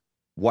like,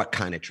 what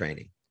kind of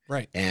training?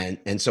 Right.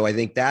 And so I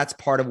think that's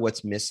part of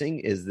what's missing,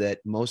 is that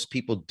most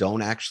people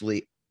don't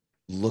actually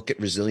look at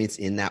resilience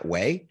in that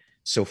way.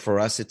 So for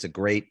us, it's a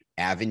great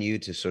avenue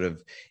to sort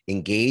of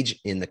engage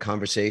in the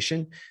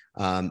conversation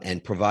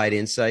and provide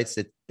insights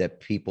that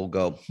people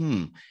go,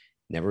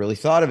 never really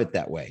thought of it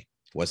that way.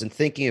 Wasn't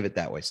thinking of it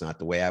that way. It's not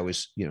the way I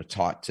was,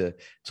 taught to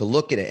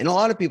look at it. And a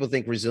lot of people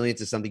think resilience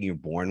is something you're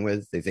born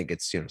with. They think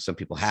it's, some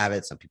people have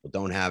it, some people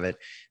don't have it.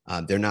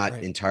 They're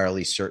not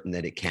entirely certain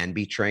that it can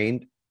be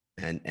trained.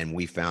 And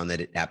we found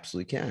that it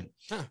absolutely can.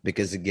 Huh.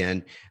 Because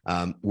again,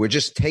 we're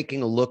just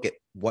taking a look at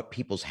what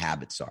people's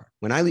habits are.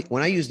 When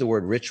I use the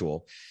word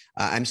ritual,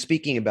 I'm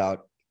speaking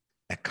about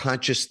a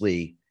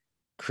consciously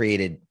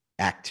created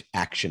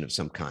action of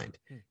some kind.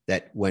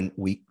 That when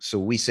we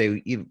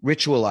say you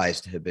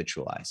ritualize to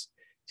habitualize.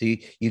 So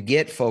you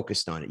get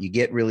focused on it. You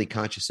get really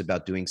conscious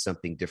about doing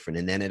something different.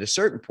 And then at a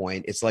certain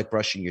point, it's like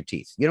brushing your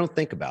teeth. You don't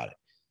think about it.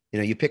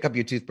 You pick up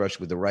your toothbrush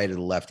with the right or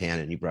the left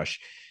hand and you brush,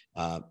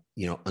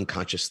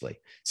 unconsciously.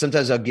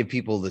 Sometimes I'll give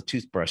people the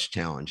toothbrush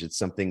challenge. It's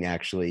something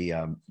actually,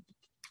 in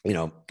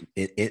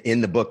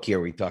the book here,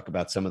 we talk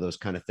about some of those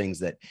kind of things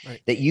that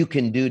you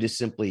can do to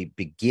simply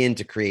begin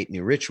to create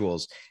new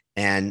rituals.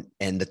 And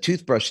the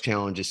toothbrush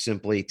challenge is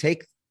simply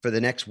take for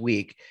the next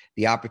week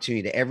the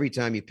opportunity to, every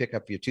time you pick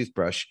up your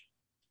toothbrush,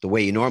 the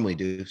way you normally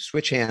do,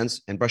 switch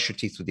hands and brush your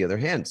teeth with the other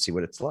hand, see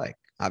what it's like.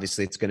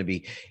 Obviously, it's going to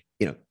be,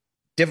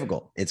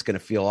 difficult. It's going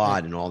to feel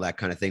odd and all that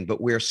kind of thing.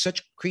 But we're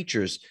such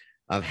creatures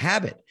of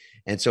habit.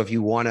 And so if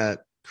you want to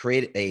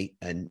create a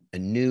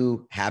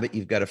new habit,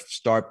 you've got to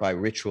start by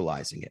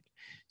ritualizing it.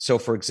 So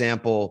for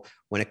example,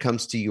 when it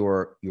comes to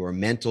your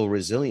mental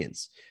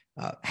resilience,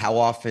 how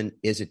often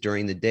is it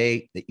during the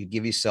day that you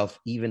give yourself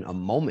even a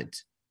moment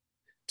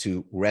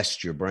to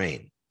rest your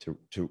brain,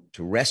 to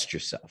rest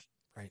yourself,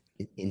 right?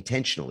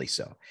 Intentionally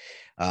so.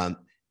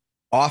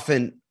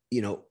 Often,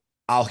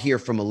 I'll hear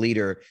from a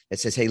leader that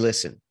says, hey,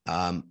 listen,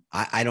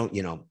 I don't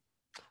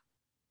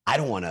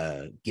want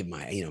to give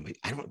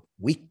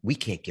we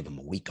can't give them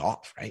a week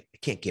off, right? We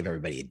can't give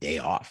everybody a day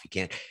off. You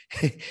can't,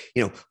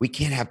 we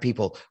can't have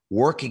people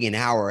working an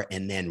hour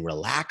and then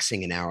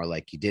relaxing an hour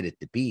like you did at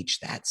the beach.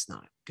 That's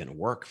not going to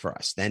work for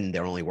us. Then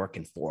they're only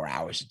working 4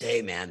 hours a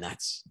day, man.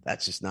 That's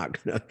just not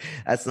going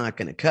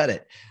to cut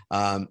it.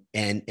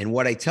 And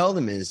what I tell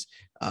them is,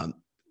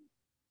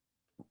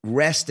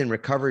 rest and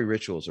recovery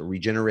rituals or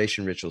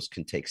regeneration rituals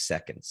can take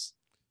seconds.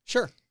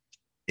 Sure.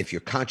 If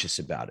you're conscious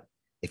about it,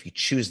 if you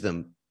choose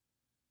them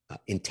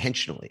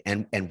intentionally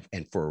and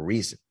for a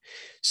reason.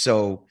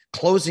 So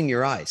closing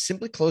your eyes,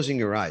 simply closing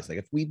your eyes. Like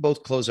if we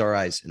both close our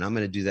eyes, and I'm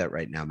going to do that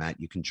right now, Matt,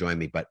 you can join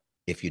me, but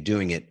if you're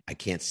doing it, I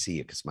can't see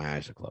you because my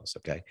eyes are closed.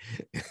 Okay.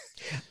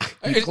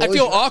 I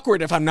feel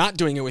awkward if I'm not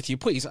doing it with you.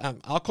 Please,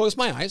 I'll close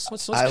my eyes.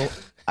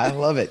 I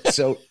love it.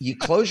 So you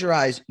close your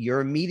eyes, you're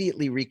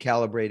immediately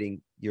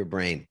recalibrating your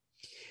brain,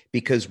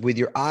 because with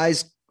your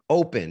eyes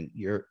open,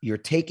 you're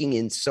taking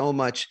in so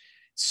much.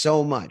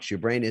 Your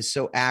brain is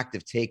so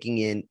active, taking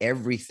in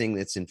everything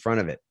that's in front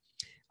of it,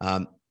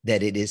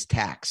 that it is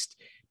taxed.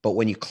 But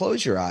when you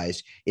close your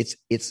eyes,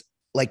 it's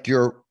like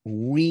you're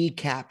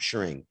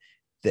recapturing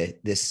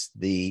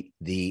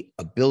the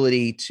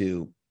ability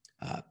to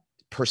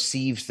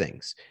perceive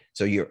things.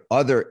 So your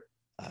other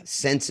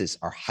senses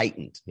are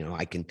heightened.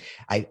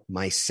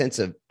 My sense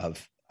of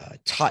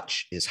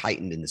touch is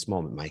heightened in this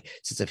moment. My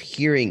sense of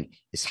hearing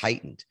is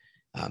heightened.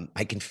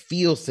 I can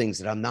feel things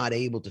that I'm not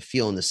able to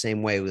feel in the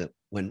same way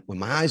when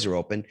my eyes are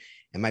open,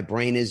 and my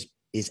brain is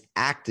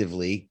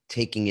actively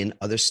taking in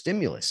other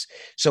stimulus.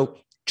 So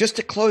just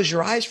to close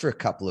your eyes for a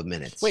couple of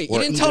minutes. Wait, you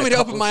didn't tell me to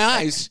open my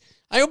eyes.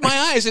 I opened my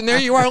eyes and there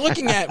you are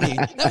looking at me.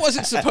 That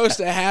wasn't supposed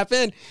to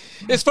happen.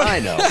 It's funny. I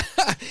know.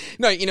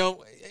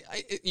 No,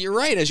 you're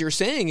right. As you're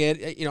saying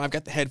it, I've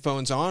got the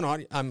headphones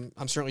on.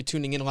 I'm certainly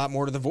tuning in a lot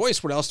more to the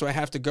voice. What else do I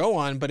have to go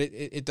on? But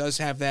it does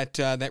have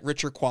that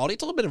richer quality.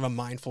 It's a little bit of a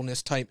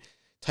mindfulness type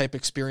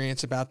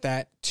experience about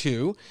that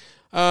too.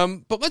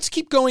 But let's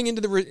keep going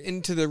into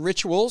the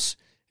rituals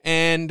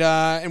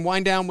and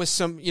wind down with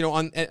some,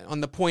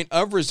 on the point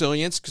of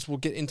resilience, because we'll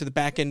get into the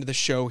back end of the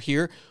show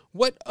here.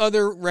 What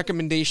other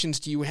recommendations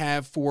do you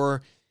have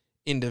for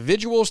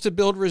individuals to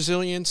build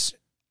resilience,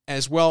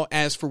 as well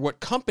as for what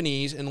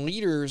companies and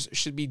leaders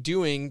should be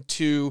doing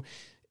to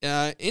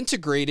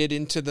integrate it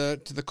into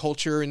the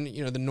culture and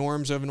the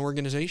norms of an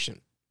organization?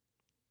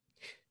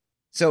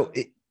 So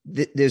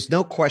there's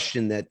no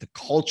question that the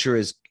culture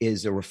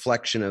is a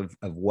reflection of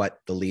what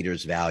the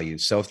leaders value.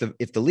 So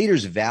if the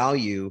leaders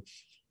value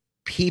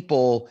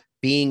people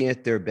being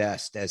at their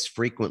best as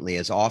frequently,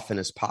 as often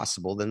as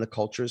possible, then the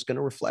culture is going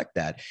to reflect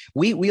that.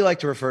 We like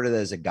to refer to that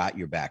as a got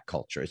your back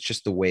culture. It's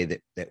just the way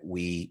that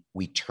we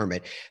term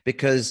it,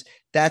 because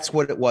that's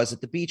what it was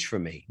at the beach for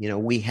me.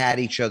 We had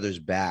each other's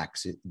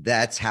backs.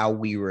 That's how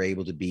we were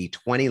able to be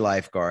 20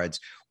 lifeguards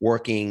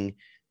working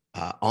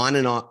on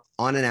an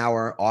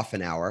hour, off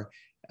an hour,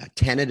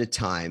 10 at a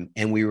time.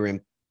 And we were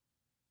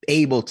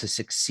able to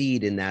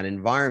succeed in that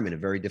environment, a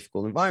very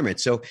difficult environment.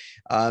 So,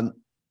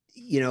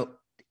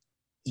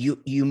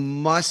 you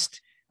must,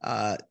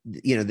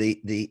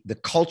 the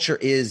culture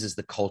is as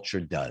the culture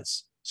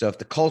does. So if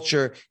the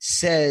culture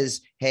says,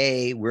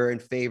 hey, we're in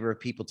favor of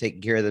people taking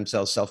care of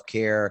themselves,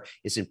 self-care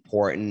is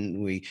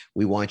important.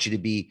 We want you to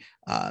be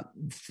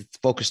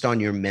focused on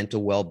your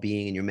mental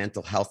well-being and your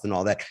mental health and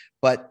all that.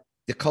 But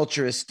the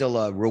culture is still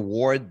a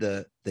reward,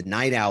 the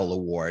night owl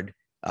award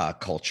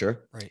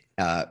culture. Right.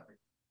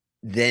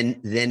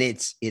 Then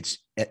it's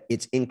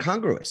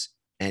incongruous.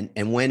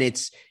 And when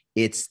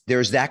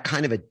there's that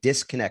kind of a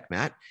disconnect,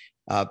 Matt,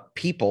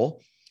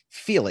 people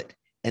feel it.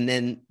 And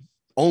then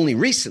only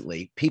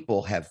recently,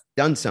 people have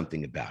done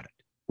something about it,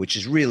 which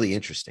is really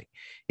interesting.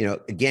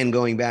 Again,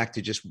 going back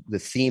to just the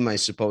theme, I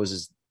suppose,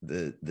 is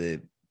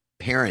the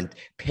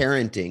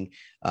parenting.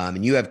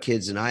 And you have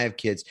kids and I have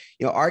kids.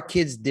 Our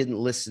kids didn't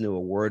listen to a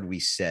word we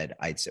said.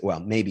 I'd say, well,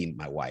 maybe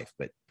my wife,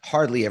 but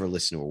hardly ever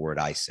listen to a word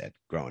I said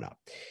growing up.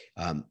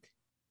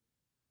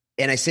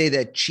 And I say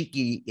that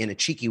in a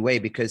cheeky way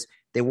because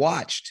they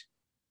watched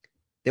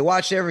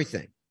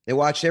everything. They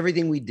watched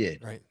everything we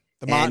did. Right.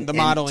 The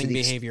modeling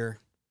behavior.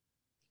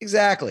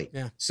 Exactly.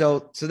 Yeah.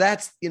 So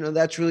that's,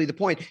 that's really the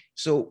point.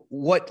 So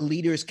what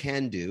leaders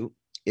can do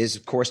is,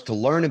 of course, to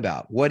learn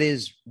about what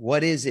is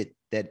it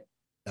that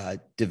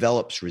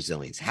develops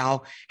resilience?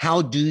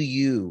 How do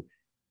you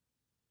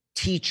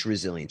teach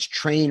resilience,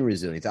 train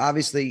resilience?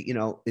 Obviously,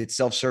 it's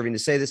self-serving to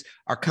say this.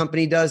 Our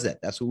company does that.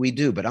 That's what we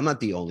do, but I'm not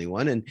the only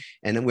one.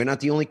 And we're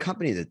not the only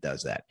company that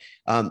does that.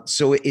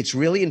 So it's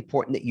really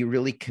important that you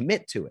really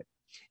commit to it.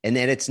 And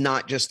then it's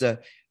not just a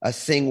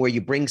thing where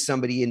you bring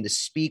somebody in to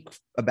speak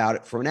about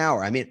it for an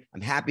hour. I mean,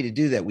 I'm happy to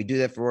do that. We do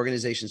that for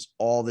organizations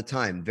all the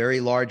time, very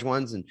large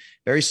ones and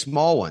very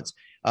small ones.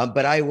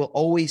 But I will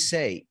always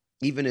say,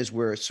 even as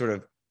we're sort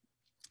of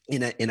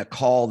in a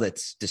call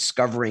that's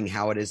discovering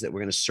how it is that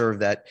we're going to serve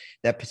that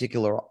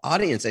particular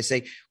audience, I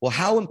say, well,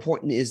 how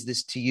important is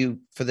this to you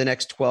for the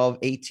next 12,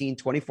 18,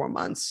 24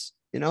 months?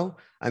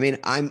 I mean,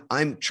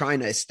 I'm trying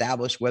to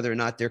establish whether or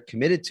not they're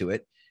committed to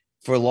it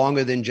for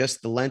longer than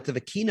just the length of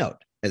a keynote,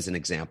 as an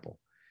example.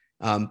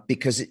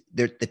 Because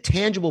the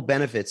tangible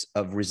benefits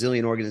of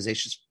resilient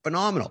organizations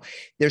phenomenal.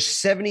 There's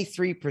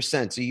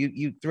 73%. So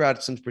you threw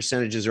out some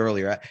percentages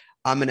earlier.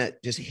 I'm going to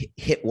just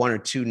hit one or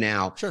two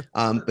now, sure.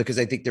 Because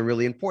I think they're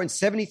really important.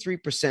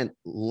 73%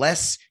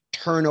 less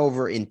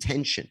turnover in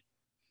tension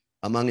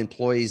among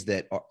employees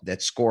that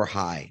score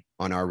high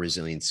on our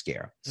resilience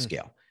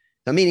scale.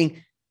 So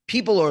meaning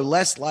people are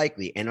less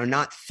likely and are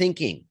not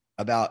thinking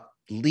about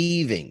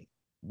leaving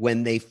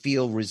when they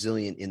feel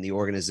resilient in the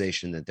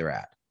organization that they're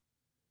at.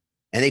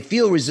 And they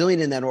feel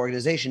resilient in that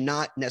organization,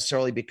 not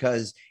necessarily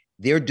because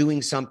they're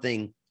doing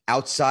something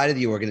outside of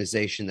the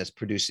organization that's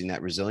producing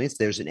that resilience.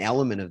 There's an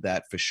element of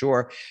that for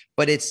sure,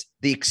 but it's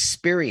the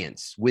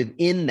experience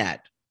within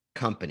that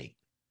company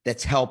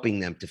that's helping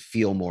them to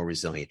feel more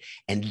resilient.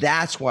 And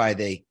that's why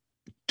they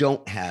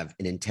don't have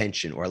an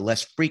intention, or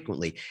less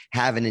frequently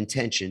have an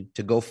intention,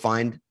 to go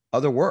find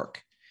other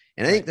work.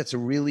 And I think that's a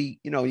really,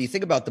 you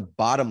think about the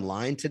bottom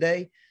line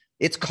today,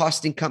 it's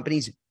costing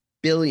companies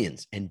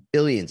billions and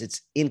billions.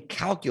 It's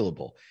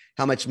incalculable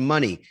how much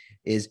money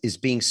is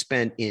being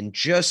spent in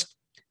just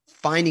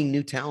finding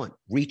new talent,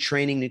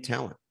 retraining new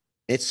talent.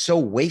 It's so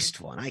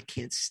wasteful, and I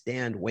can't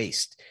stand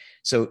waste.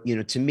 So,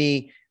 to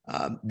me,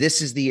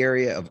 this is the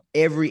area of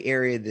every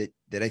area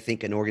that I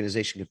think an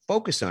organization can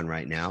focus on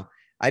right now.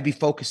 I'd be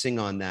focusing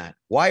on that.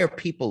 Why are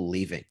people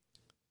leaving?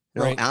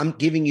 Right. I'm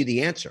giving you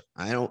the answer.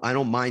 I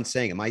don't mind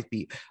saying it. Might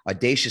be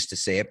audacious to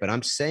say it, but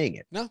I'm saying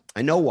it. No,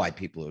 I know why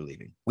people are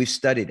leaving. We've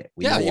studied it.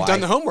 We know you've why done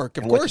the homework,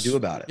 of course. What to do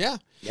about it?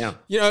 Yeah.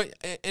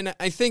 And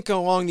I think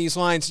along these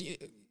lines,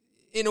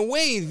 in a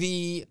way,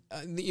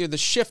 the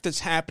shift that's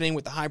happening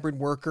with the hybrid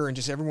worker and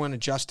just everyone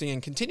adjusting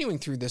and continuing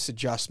through this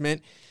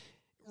adjustment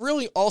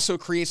really also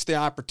creates the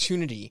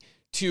opportunity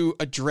to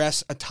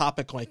address a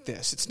topic like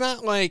this. It's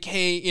not like,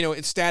 hey,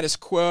 it's status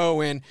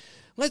quo and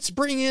let's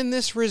bring in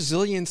this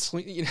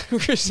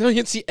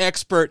resiliency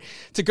expert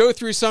to go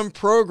through some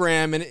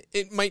program, and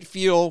it might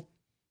feel,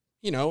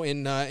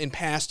 in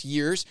past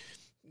years,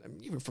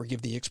 you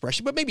forgive the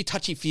expression, but maybe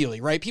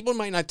touchy-feely, right? People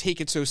might not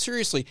take it so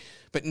seriously,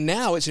 but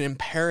now it's an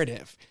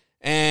imperative.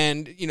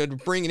 And, to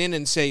bring it in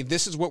and say,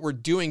 this is what we're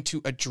doing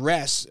to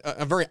address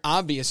a very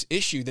obvious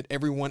issue that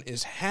everyone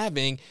is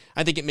having,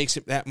 I think it makes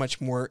it that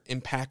much more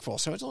impactful.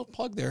 So it's a little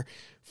plug there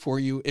for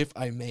you, if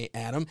I may,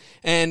 Adam.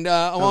 And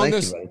along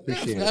this,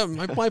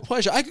 my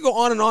pleasure. I could go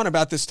on and on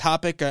about this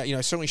topic. I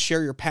certainly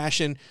share your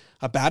passion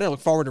about it. I look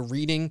forward to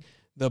reading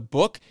the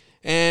book.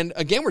 And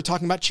again, we're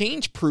talking about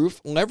Change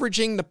Proof,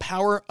 leveraging the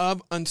power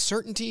of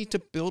uncertainty to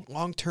build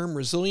long-term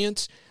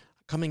resilience,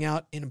 coming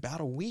out in about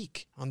a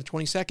week on the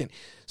 22nd.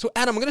 So,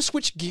 Adam, I'm going to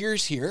switch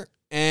gears here,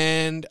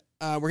 and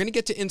we're going to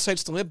get to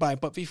Insights to Live By.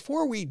 But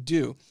before we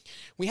do,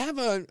 we have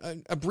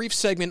a brief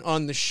segment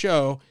on the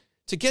show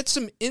to get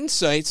some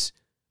insights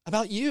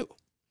about you.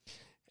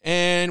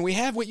 And we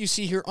have what you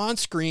see here on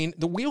screen,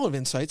 the Wheel of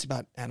Insights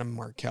about Adam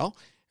Markel.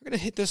 We're going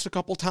to hit this a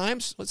couple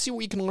times. Let's see what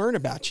we can learn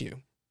about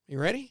you. You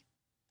ready?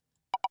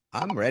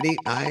 I'm ready.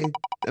 I'm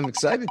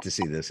excited to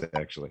see this,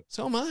 actually.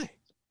 So am I.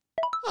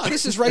 Oh,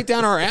 this is right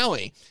down our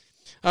alley.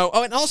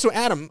 Oh, and also,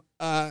 Adam,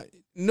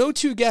 no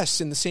two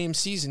guests in the same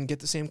season get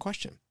the same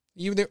question.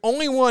 You're the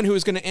only one who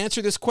is going to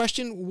answer this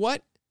question.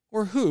 What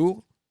or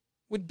who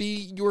would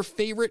be your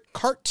favorite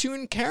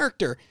cartoon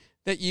character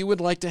that you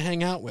would like to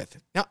hang out with?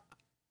 Now,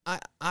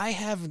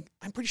 I'm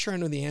pretty sure I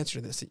know the answer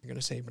to this that you're going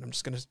to say, but I'm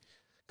just going to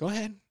go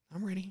ahead.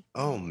 I'm ready.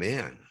 Oh,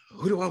 man.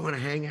 Who do I want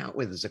to hang out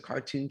with as a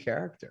cartoon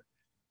character?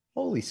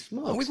 Holy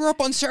smokes. Well, we grew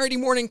up on Saturday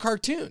morning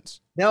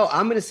cartoons. No,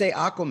 I'm going to say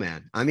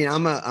Aquaman. I mean,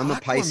 I'm a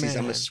Pisces.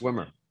 I'm a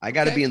swimmer. I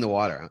got to Okay. be in the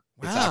water. Huh?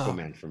 It's Wow.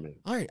 Aquaman for me.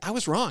 All right. I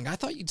was wrong. I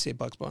thought you'd say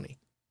Bugs Bunny,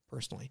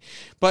 personally.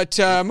 But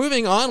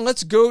moving on,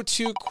 let's go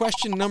to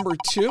question number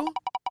 2.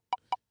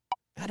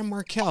 Adam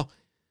Markel.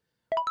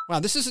 Wow,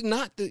 this is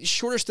not the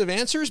shortest of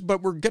answers,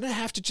 but we're going to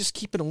have to just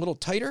keep it a little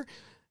tighter.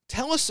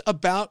 Tell us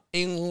about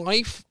a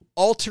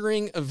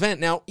life-altering event.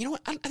 Now, you know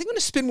what? I think I'm going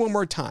to spin one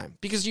more time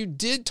because you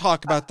did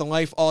talk about the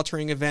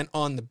life-altering event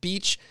on the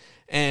beach,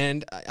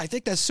 and I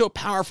think that's so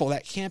powerful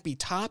that can't be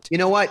topped. You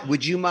know what?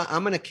 Would you mind?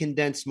 I'm going to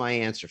condense my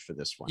answer for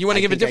this one. You want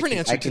to give a different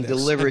answer? answer I can to this?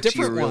 deliver it to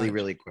you one. really,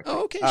 really quickly.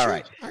 Oh, okay, All sure.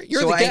 right. All right.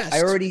 You're so the guest.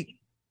 I already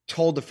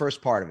told the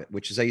first part of it,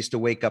 which is I used to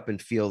wake up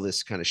and feel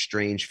this kind of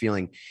strange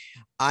feeling.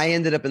 I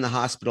ended up in the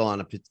hospital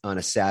on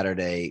a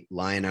Saturday,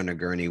 lying on a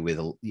gurney with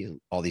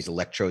all these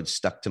electrodes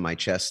stuck to my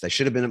chest. I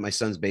should have been at my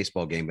son's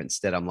baseball game, but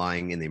instead I'm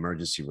lying in the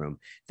emergency room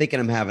thinking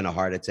I'm having a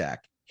heart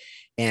attack.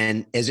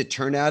 And as it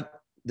turned out,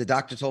 the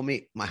doctor told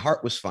me my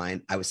heart was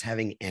fine. I was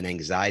having an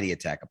anxiety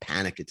attack, a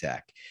panic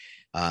attack.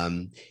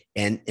 And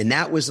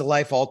that was a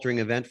life-altering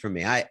event for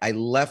me. I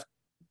left,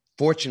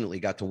 fortunately,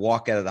 got to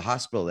walk out of the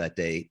hospital that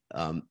day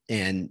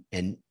and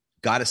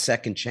got a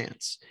second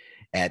chance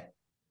at,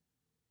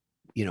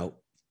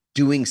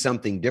 doing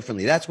something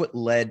differently. That's what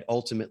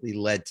ultimately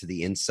led to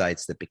the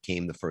insights that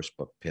became the first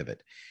book,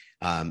 Pivot.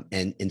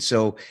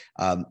 So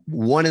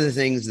one of the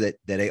things that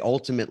I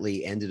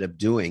ultimately ended up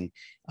doing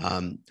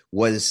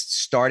was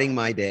starting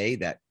my day,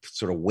 that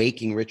sort of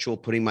waking ritual,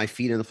 putting my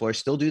feet on the floor. I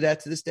still do that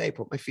to this day,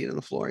 put my feet on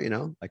the floor,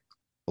 like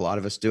a lot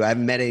of us do. I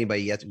haven't met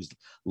anybody yet who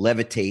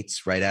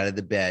levitates right out of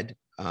the bed.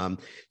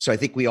 So I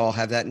think we all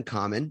have that in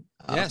common.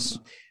 Yes.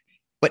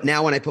 But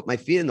now when I put my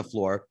feet on the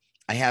floor,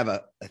 I have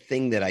a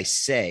thing that I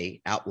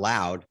say out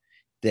loud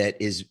that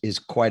is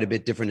quite a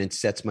bit different and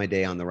sets my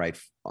day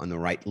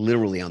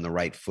literally on the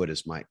right foot,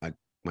 as my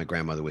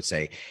grandmother would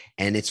say.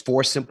 And it's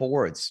 4 simple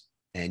words.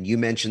 And you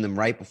mentioned them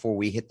right before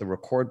we hit the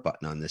record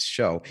button on this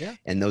show. Yeah.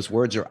 And those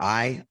words are,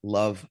 I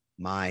love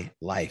my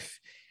life.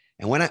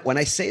 And when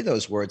I say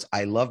those words,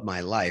 I love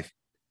my life,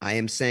 I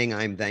am saying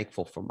I'm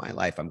thankful for my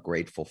life. I'm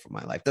grateful for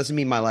my life. Doesn't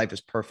mean my life is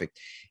perfect.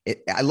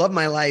 I love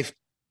my life,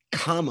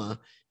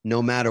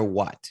 no matter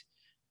what.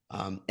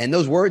 And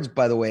those words,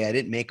 by the way, I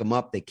didn't make them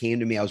up. They came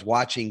to me. I was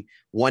watching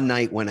one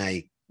night when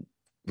I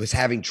was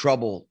having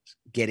trouble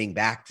getting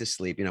back to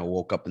sleep.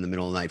 Woke up in the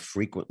middle of the night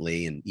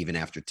frequently. And even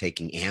after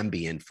taking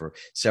Ambien for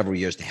several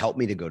years to help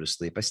me to go to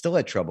sleep, I still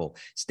had trouble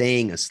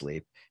staying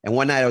asleep. And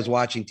one night I was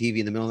watching TV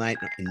in the middle of the night,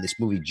 and this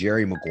movie,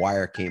 Jerry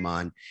Maguire, came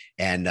on.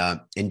 And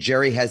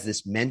Jerry has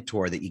this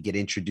mentor that you get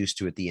introduced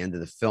to at the end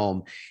of the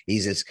film.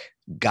 He's this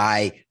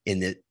guy in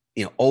the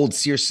old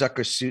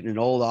seersucker suit and an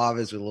old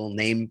office with a little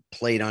name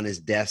plate on his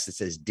desk that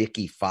says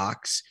Dickie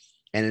Fox.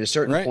 And at a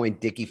certain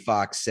point, Dickie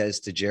Fox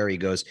says to Jerry, he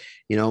goes,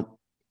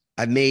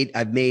 I've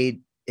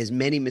made as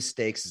many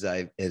mistakes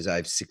as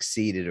I've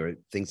succeeded, or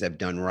things I've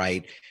done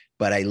right,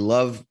 but I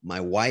love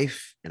my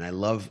wife and I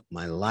love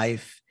my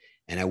life,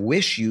 and I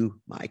wish you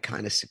my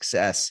kind of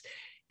success.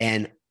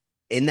 And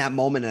in that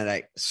moment that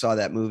I saw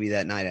that movie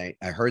that night,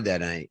 I heard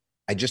that, and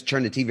I just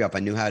turned the TV off. I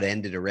knew how to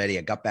end it already.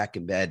 I got back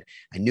in bed.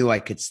 I knew I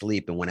could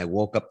sleep. And when I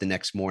woke up the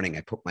next morning,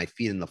 I put my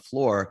feet on the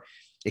floor,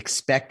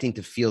 expecting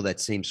to feel that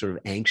same sort of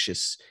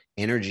anxious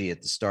energy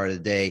at the start of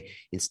the day.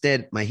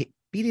 Instead, my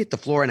feet hit the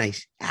floor, and I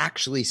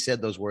actually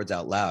said those words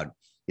out loud.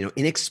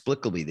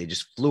 Inexplicably, they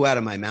just flew out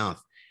of my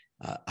mouth.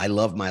 I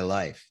love my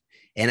life.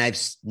 And I've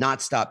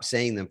not stopped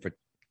saying them for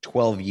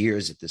 12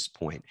 years at this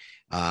point.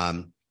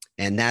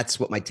 And that's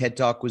what my TED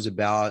Talk was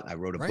about. I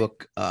wrote a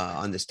book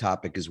on this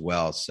topic as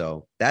well.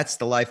 So that's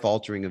the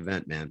life-altering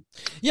event, man.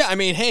 Yeah, I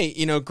mean, hey,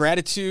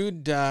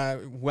 gratitude,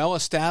 well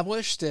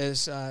established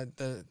as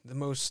the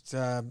most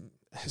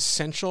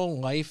essential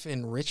life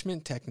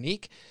enrichment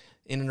technique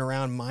in and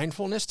around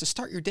mindfulness. To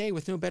start your day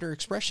with no better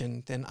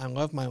expression than I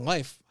love my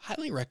life.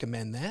 Highly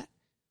recommend that.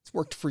 It's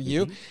worked for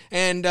you. Mm-hmm.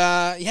 And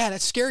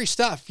that's scary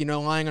stuff,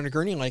 lying on a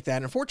gurney like that.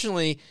 And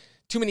unfortunately,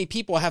 too many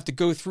people have to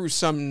go through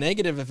some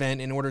negative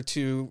event in order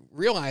to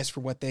realize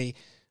for what they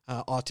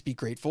ought to be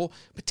grateful.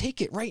 But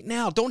take it right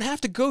now. Don't have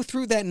to go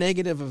through that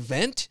negative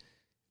event.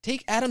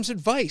 Take Adam's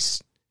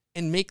advice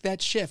and make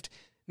that shift.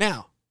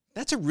 Now,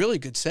 that's a really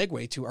good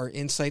segue to our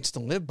insights to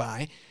live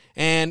by.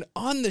 And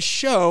on the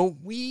show,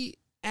 we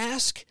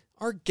ask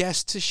our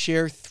guests to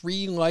share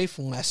 3 life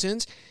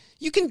lessons.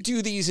 You can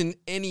do these in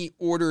any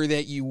order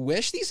that you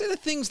wish. These are the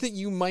things that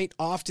you might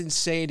often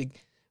say to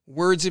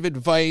words of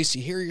advice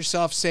you hear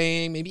yourself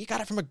saying. Maybe you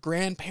got it from a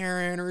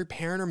grandparent or a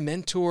parent or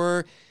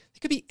mentor. It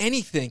could be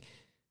anything.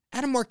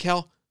 Adam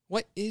Markel,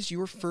 what is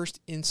your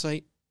first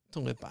insight to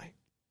live by?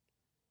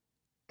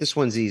 This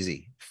one's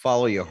easy.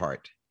 Follow your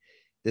heart.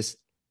 This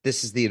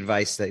is the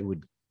advice that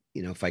would,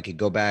 if I could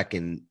go back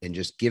and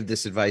just give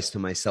this advice to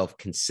myself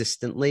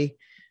consistently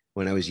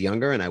when I was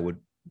younger and I would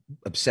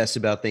obsess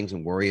about things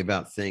and worry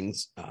about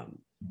things,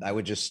 I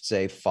would just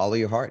say, follow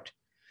your heart.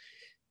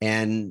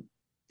 And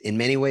in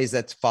many ways,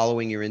 that's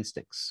following your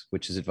instincts,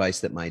 which is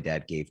advice that my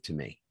dad gave to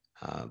me.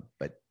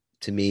 But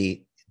to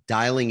me,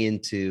 dialing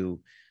into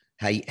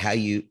how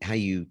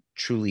you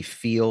truly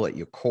feel at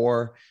your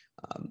core,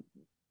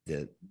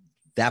 the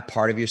that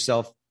part of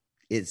yourself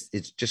it's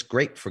just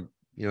great for,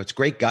 it's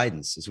great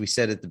guidance. As we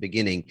said at the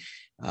beginning,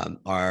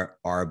 our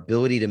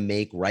ability to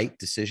make right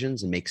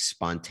decisions and make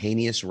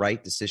spontaneous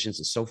right decisions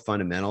is so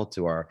fundamental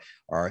to our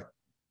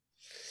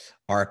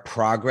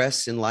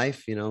progress in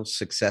life.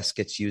 Success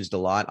gets used a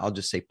lot. I'll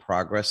just say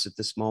progress at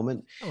this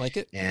moment. I like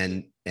it.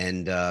 And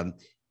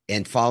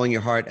following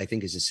your heart, I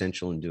think, is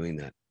essential in doing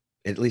that.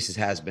 At least it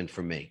has been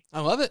for me.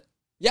 I love it.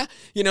 Yeah.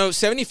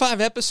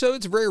 75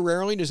 episodes. Very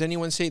rarely does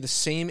anyone say the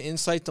same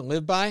insight to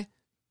live by.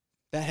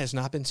 That has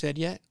not been said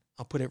yet.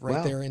 I'll put it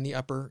right there in the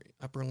upper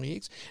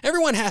leagues.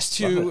 Everyone has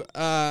to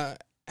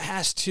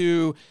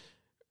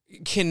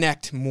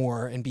connect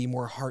more and be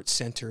more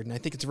heart-centered. And I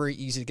think it's very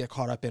easy to get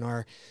caught up in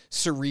our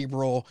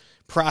cerebral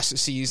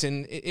processes.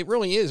 And it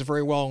really is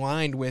very well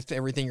aligned with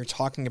everything you're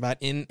talking about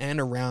in and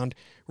around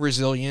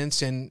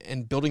resilience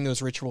and building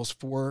those rituals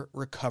for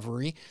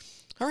recovery.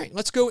 All right,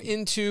 let's go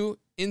into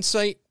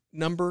insight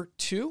number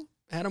 2.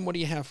 Adam, what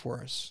do you have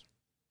for us?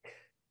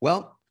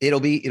 Well, it'll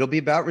be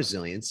about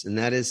resilience, and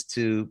that is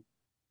to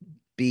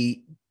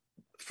be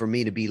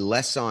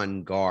less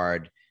on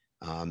guard,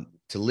 to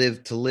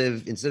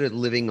live instead of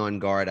living on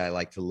guard. I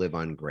like to live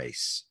on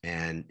grace.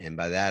 And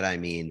by that, I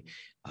mean,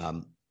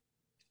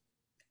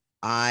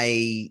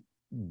 I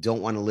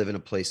don't want to live in a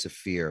place of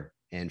fear,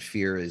 and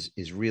fear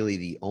is really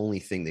the only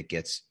thing that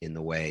gets in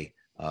the way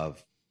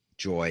of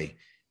joy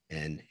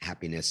and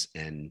happiness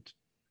and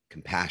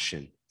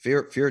compassion.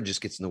 Fear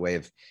just gets in the way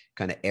of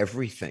kind of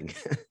everything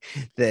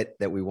that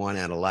we want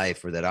out of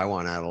life, or that I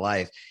want out of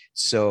life.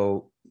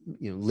 So,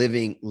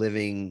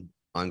 living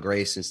on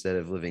grace instead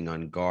of living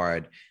on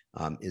guard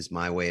is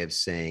my way of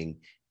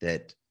saying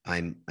that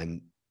I'm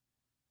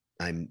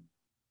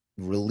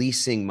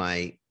releasing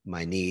my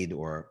need,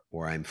 or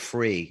I'm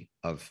free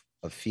of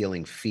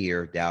feeling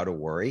fear, doubt, or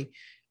worry,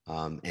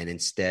 and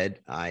instead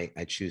I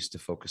choose to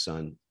focus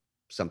on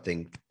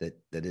something that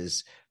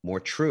is more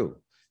true.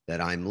 That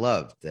I'm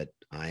loved, that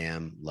I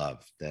am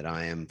loved, that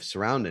I am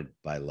surrounded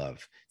by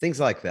love, things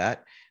like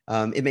that.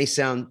 It may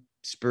sound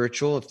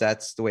spiritual if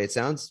that's the way it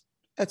sounds.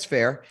 That's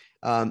fair.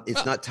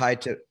 It's not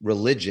tied to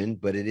religion,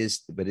 but it is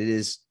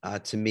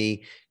to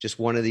me just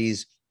one of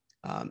these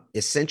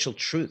essential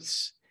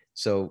truths.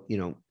 So,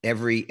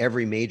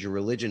 every major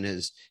religion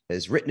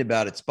has written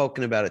about it,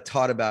 spoken about it,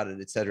 taught about it,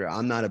 et cetera.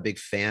 I'm not a big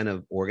fan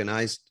of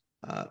organized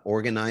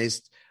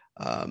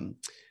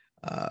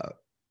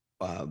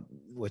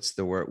what's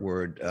the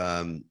word?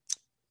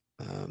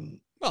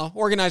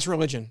 Organized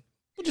religion.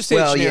 We'll just say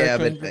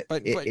generic,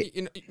 but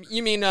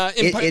you mean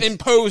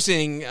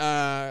imposing?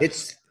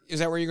 Is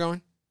that where you're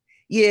going?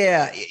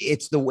 Yeah,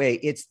 it's the way.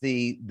 It's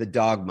the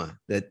dogma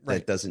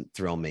that doesn't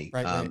thrill me.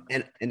 Right.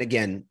 And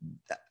again,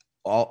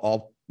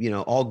 all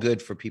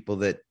good for people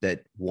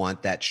that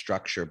want that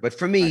structure. But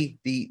for me,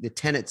 the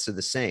tenets are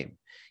the same.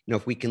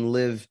 If we can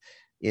live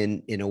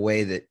in a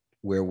way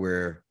where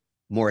we're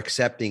more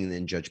accepting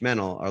than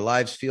judgmental, our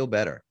lives feel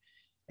better.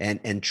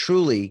 And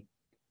truly,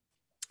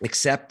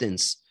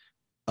 acceptance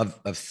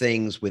of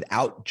things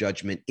without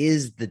judgment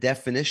is the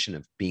definition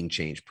of being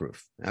change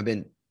proof. I've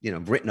been,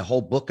 written a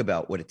whole book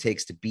about what it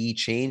takes to be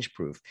change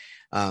proof.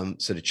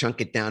 So to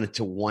chunk it down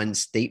into one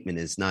statement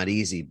is not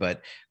easy,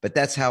 but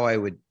that's how I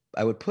would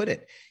put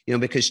it,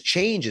 because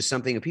change is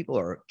something that people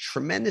are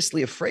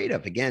tremendously afraid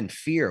of. Again,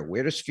 fear.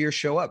 Where does fear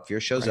show up?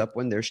 Fear shows up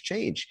when there's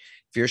change.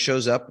 Fear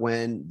shows up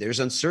when there's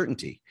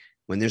uncertainty,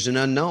 when there's an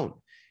unknown.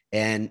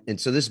 And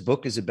so this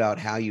book is about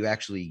how you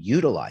actually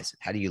utilize it.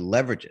 How do you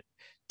leverage it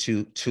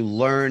to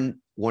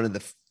learn one of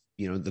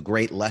the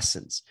great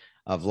lessons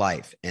of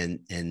life? And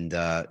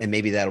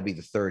maybe that'll be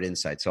the third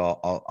insight. So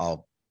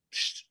I'll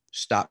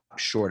stop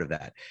short of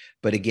that.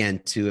 But again,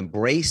 to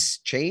embrace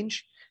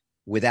change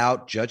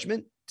without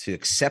judgment, to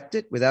accept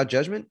it without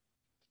judgment.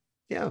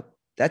 Yeah,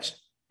 that's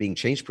being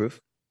change proof.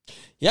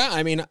 Yeah,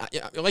 I mean,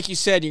 like you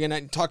said, you're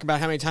going to talk about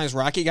how many times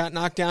Rocky got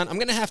knocked down. I'm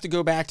going to have to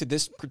go back to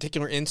this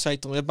particular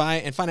insight to live by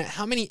and find out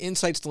how many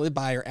insights to live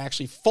by are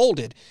actually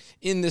folded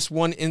in this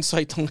one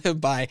insight to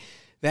live by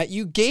that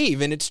you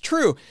gave. And it's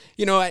true,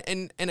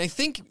 and I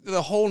think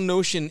the whole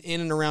notion in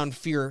and around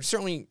fear,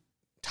 certainly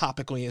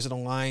topically as it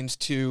aligns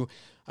to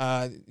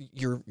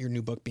your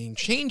new book being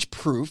change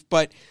proof,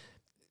 but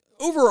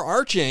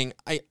overarching,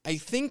 I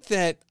think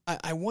that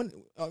I want,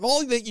 of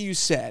all that you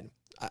said,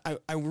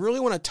 I really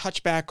want to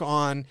touch back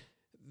on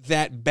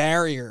that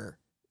barrier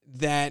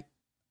that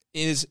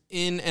is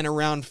in and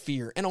around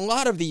fear. And a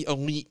lot of the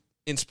elite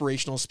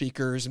inspirational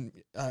speakers,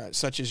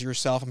 such as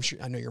yourself,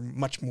 I know you're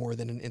much more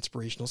than an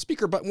inspirational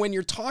speaker, but when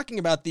you're talking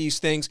about these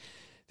things,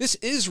 this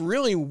is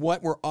really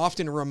what we're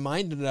often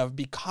reminded of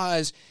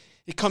because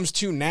it comes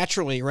too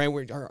naturally,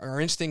 right? Our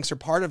instincts are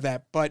part of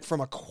that. But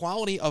from a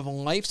quality of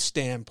life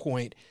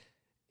standpoint,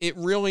 it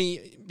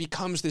really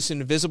becomes this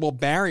invisible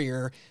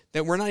barrier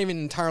that we're not even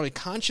entirely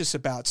conscious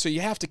about. So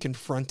you have to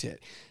confront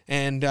it.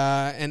 And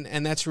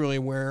that's really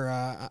where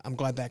I'm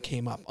glad that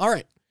came up. All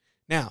right.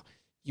 Now,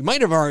 you might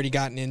have already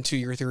gotten into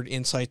your third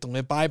insight to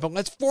live by, but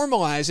let's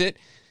formalize it.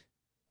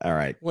 All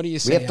right. What do you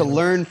say? We have to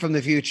learn from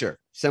the future.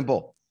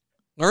 Simple.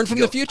 Learn from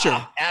the future.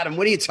 Oh, Adam,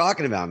 what are you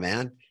talking about,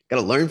 man? Got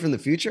to learn from the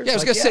future? Yeah, I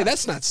was going to say,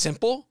 that's not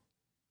simple.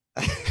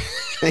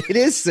 It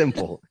is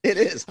simple. It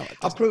is.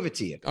 I'll prove it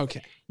to you.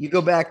 Okay. You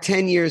go back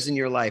 10 years in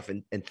your life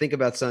and think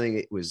about something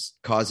that was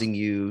causing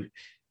you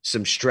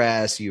some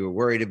stress you were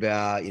worried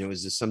about,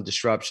 was there some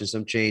disruption,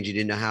 some change, you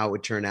didn't know how it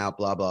would turn out,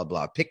 blah, blah,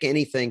 blah. Pick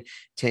anything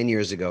 10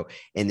 years ago.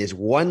 And there's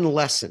one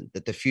lesson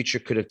that the future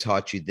could have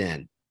taught you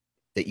then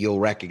that you'll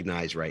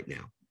recognize right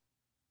now.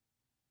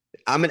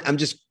 I'm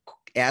just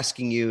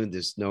asking you,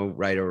 there's no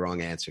right or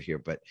wrong answer here,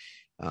 but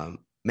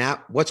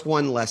Matt, what's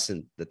one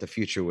lesson that the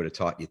future would have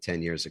taught you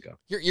 10 years ago?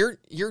 You're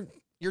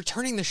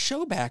turning the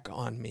show back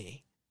on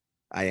me.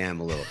 I am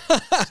a little.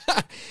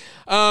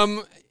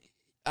 I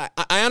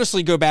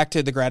honestly go back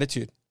to the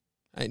gratitude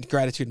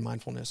and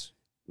mindfulness,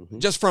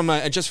 just from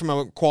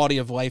a quality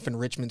of life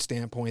enrichment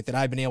standpoint, that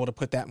I've been able to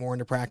put that more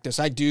into practice.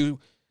 I do.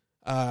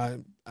 I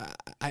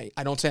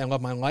don't say I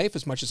love my life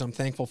as much as I'm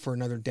thankful for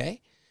another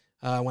day.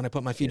 When I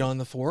put my feet on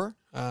the floor,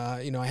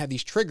 I have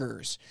these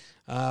triggers.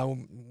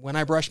 When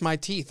I brush my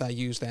teeth, I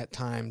use that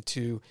time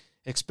to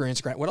experience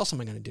gratitude. What else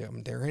am I going to do?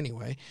 I'm there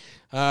anyway.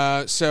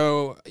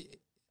 So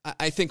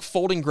I think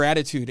folding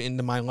gratitude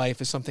into my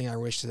life is something I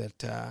wish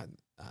that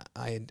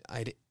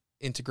I'd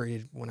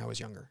integrated when I was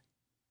younger.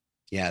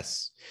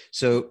 Yes.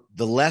 So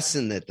the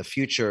lesson that the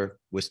future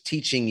was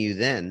teaching you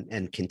then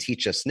and can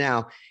teach us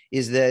now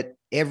is that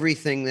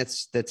everything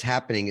that's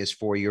happening is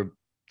for your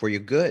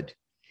good.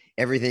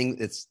 Everything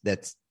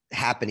that's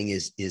happening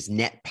is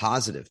net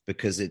positive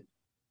because it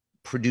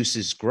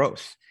produces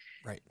growth.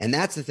 Right. And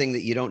that's the thing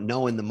that you don't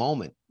know in the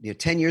moment.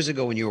 10 years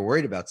ago when you were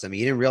worried about something,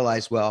 you didn't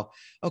realize, well,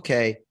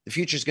 okay, the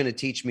future is going to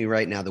teach me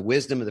right now. The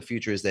wisdom of the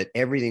future is that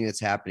everything that's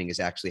happening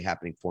is actually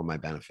happening for my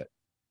benefit.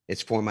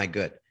 It's for my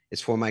good.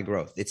 It's for my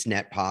growth. It's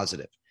net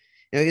positive.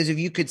 Because if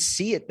you could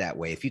see it that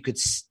way, if you could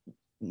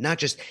not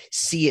just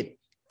see it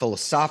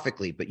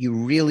philosophically, but you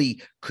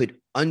really could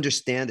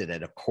understand it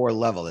at a core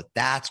level, that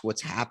that's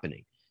what's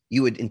happening,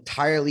 you would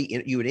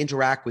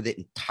interact with it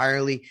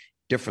entirely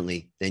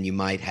differently than you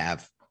might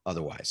have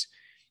otherwise.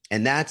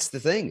 And that's the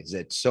thing, is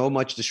that so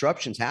much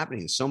disruption is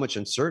happening, so much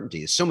uncertainty,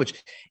 there's so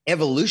much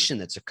evolution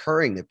that's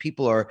occurring that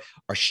people are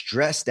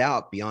stressed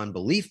out beyond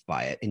belief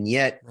by it. And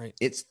yet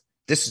this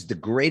is the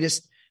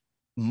greatest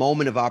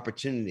moment of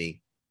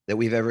opportunity that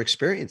we've ever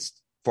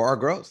experienced for our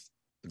growth,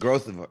 the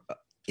growth of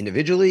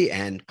individually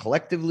and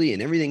collectively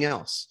and everything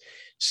else.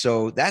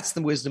 So that's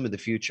the wisdom of the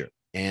future.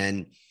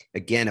 And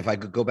again, if I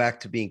could go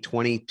back to being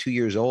 22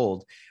 years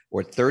old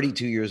or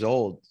 32 years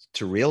old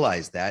to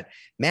realize that,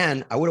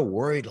 man, I would have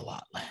worried a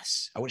lot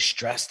less. I would have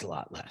stressed a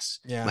lot less.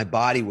 Yeah. My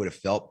body would have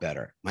felt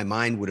better. My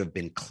mind would have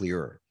been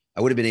clearer.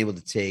 I would have been able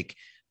to take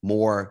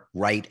more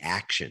right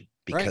action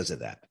because of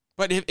that.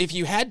 But if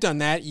you had done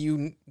that,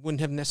 you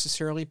wouldn't have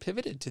necessarily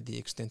pivoted to the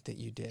extent that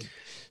you did.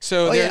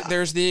 So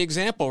there's the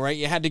example, right?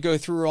 You had to go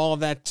through all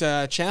of that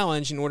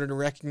challenge in order to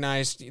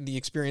recognize the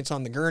experience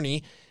on the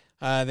gurney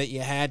that you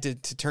had to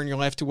turn your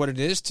life to what it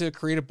is, to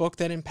create a book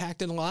that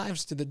impacted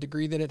lives to the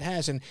degree that it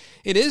has. And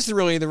it is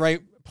really the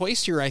right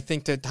place here, I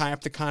think, to tie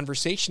up the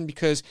conversation,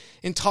 because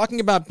in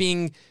talking about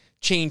being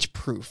change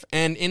proof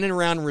and in and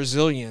around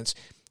resilience,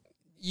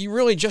 you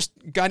really just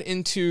got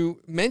into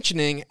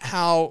mentioning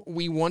how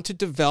we want to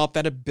develop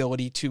that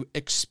ability to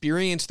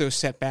experience those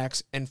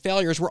setbacks and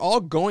failures. We're all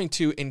going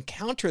to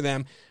encounter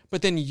them,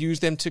 but then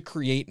use them to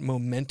create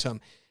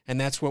momentum. And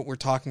that's what we're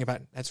talking about.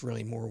 That's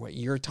really more what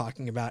you're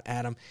talking about,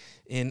 Adam,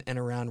 in and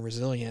around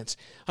resilience.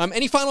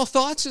 Any final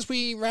thoughts as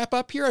we wrap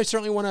up here? I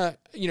certainly want to,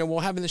 we'll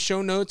have in the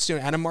show notes,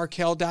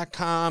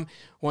 adammarkel.com.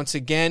 Once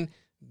again,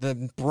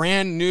 the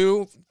brand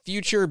new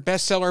future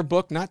bestseller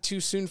book, not too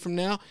soon from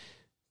now.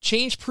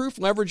 Change Proof,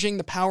 leveraging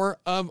the power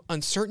of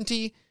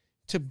uncertainty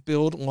to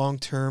build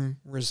long-term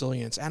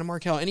resilience. Adam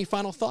Markel, any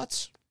final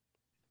thoughts?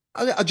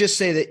 I'll just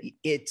say that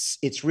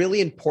it's really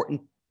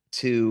important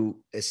to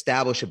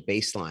establish a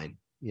baseline.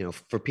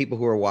 For people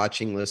who are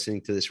watching,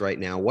 listening to this right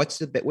now, what's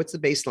the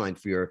baseline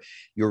for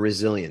your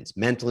resilience,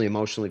 mentally,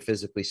 emotionally,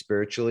 physically,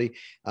 spiritually?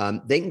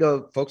 Folks can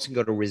go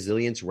to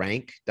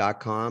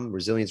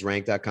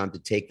resiliencerank.com to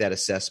take that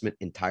assessment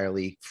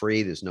entirely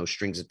free. There's no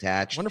strings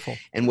attached. Wonderful.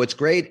 And what's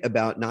great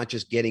about not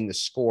just getting the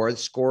score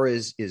is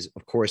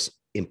of course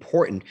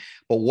important,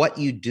 but what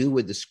you do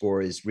with the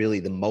score is really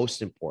the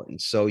most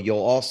important. So you'll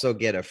also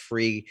get a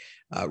free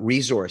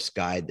resource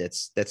guide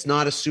that's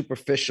not a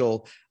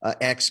superficial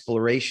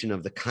exploration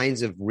of the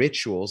kinds of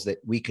rituals that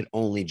we can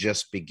only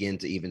just begin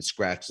to even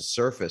scratch the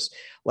surface,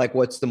 like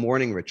what's the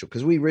morning ritual,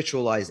 because we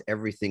ritualize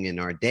everything in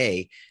our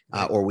day,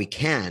 or we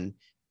can,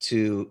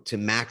 to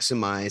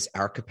maximize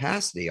our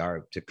capacity,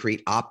 to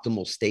create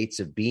optimal states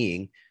of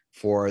being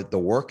for the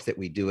work that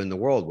we do in the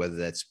world, whether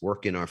that's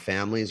work in our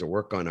families or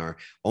work on our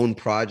own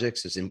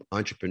projects as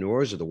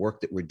entrepreneurs, or the work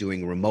that we're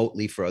doing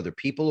remotely for other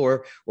people,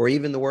 or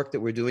even the work that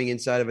we're doing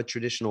inside of a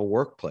traditional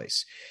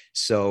workplace.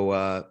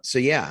 So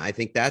yeah, I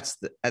think that's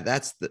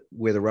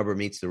where the rubber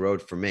meets the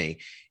road for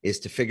me,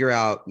 is to figure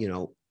out,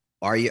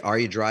 are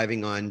you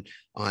driving on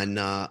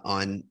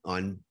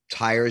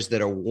tires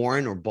that are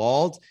worn or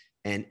bald?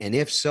 And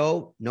if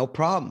so, no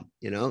problem.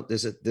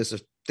 There's a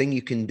thing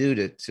you can do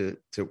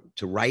to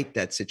right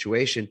that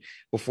situation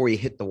before you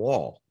hit the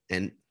wall.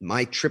 And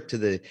my trip to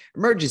the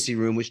emergency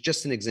room was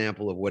just an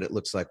example of what it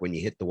looks like when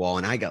you hit the wall.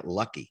 And I got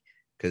lucky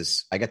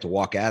because I got to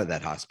walk out of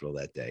that hospital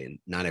that day, and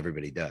not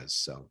everybody does.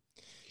 So,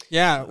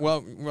 yeah,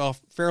 well,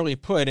 fairly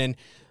put. And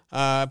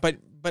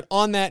but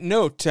on that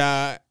note,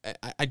 I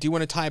do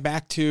want to tie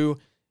back to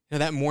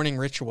that morning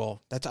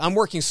ritual. I'm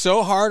working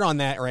so hard on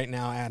that right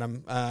now,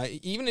 Adam.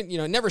 Even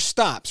it never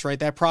stops, right?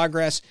 That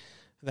progress,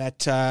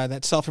 that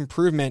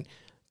self-improvement.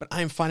 But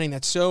I'm finding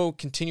that so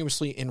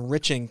continuously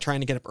enriching,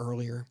 trying to get up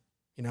earlier,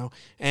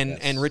 and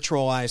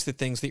ritualize the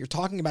things that you're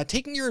talking about.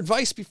 Taking your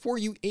advice before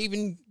you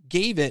even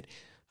gave it.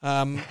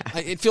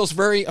 It feels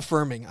very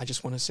affirming, I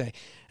just want to say.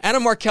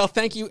 Adam Markel,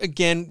 thank you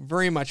again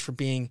very much for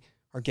being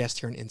our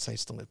guest here on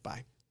Insights to Live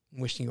By. I'm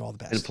wishing you all the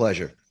best. It's a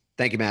pleasure.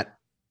 Thank you, Matt.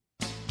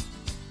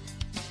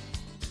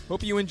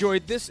 Hope you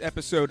enjoyed this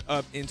episode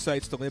of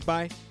Insights to Live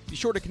By. Be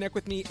sure to connect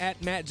with me at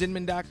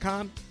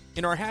mattzinman.com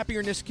in our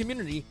Happierness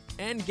community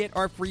and get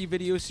our free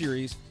video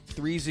series,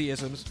 3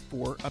 Z-isms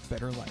for a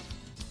Better Life.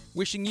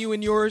 Wishing you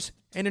and yours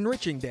an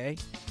enriching day,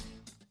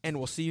 and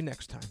we'll see you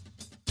next time.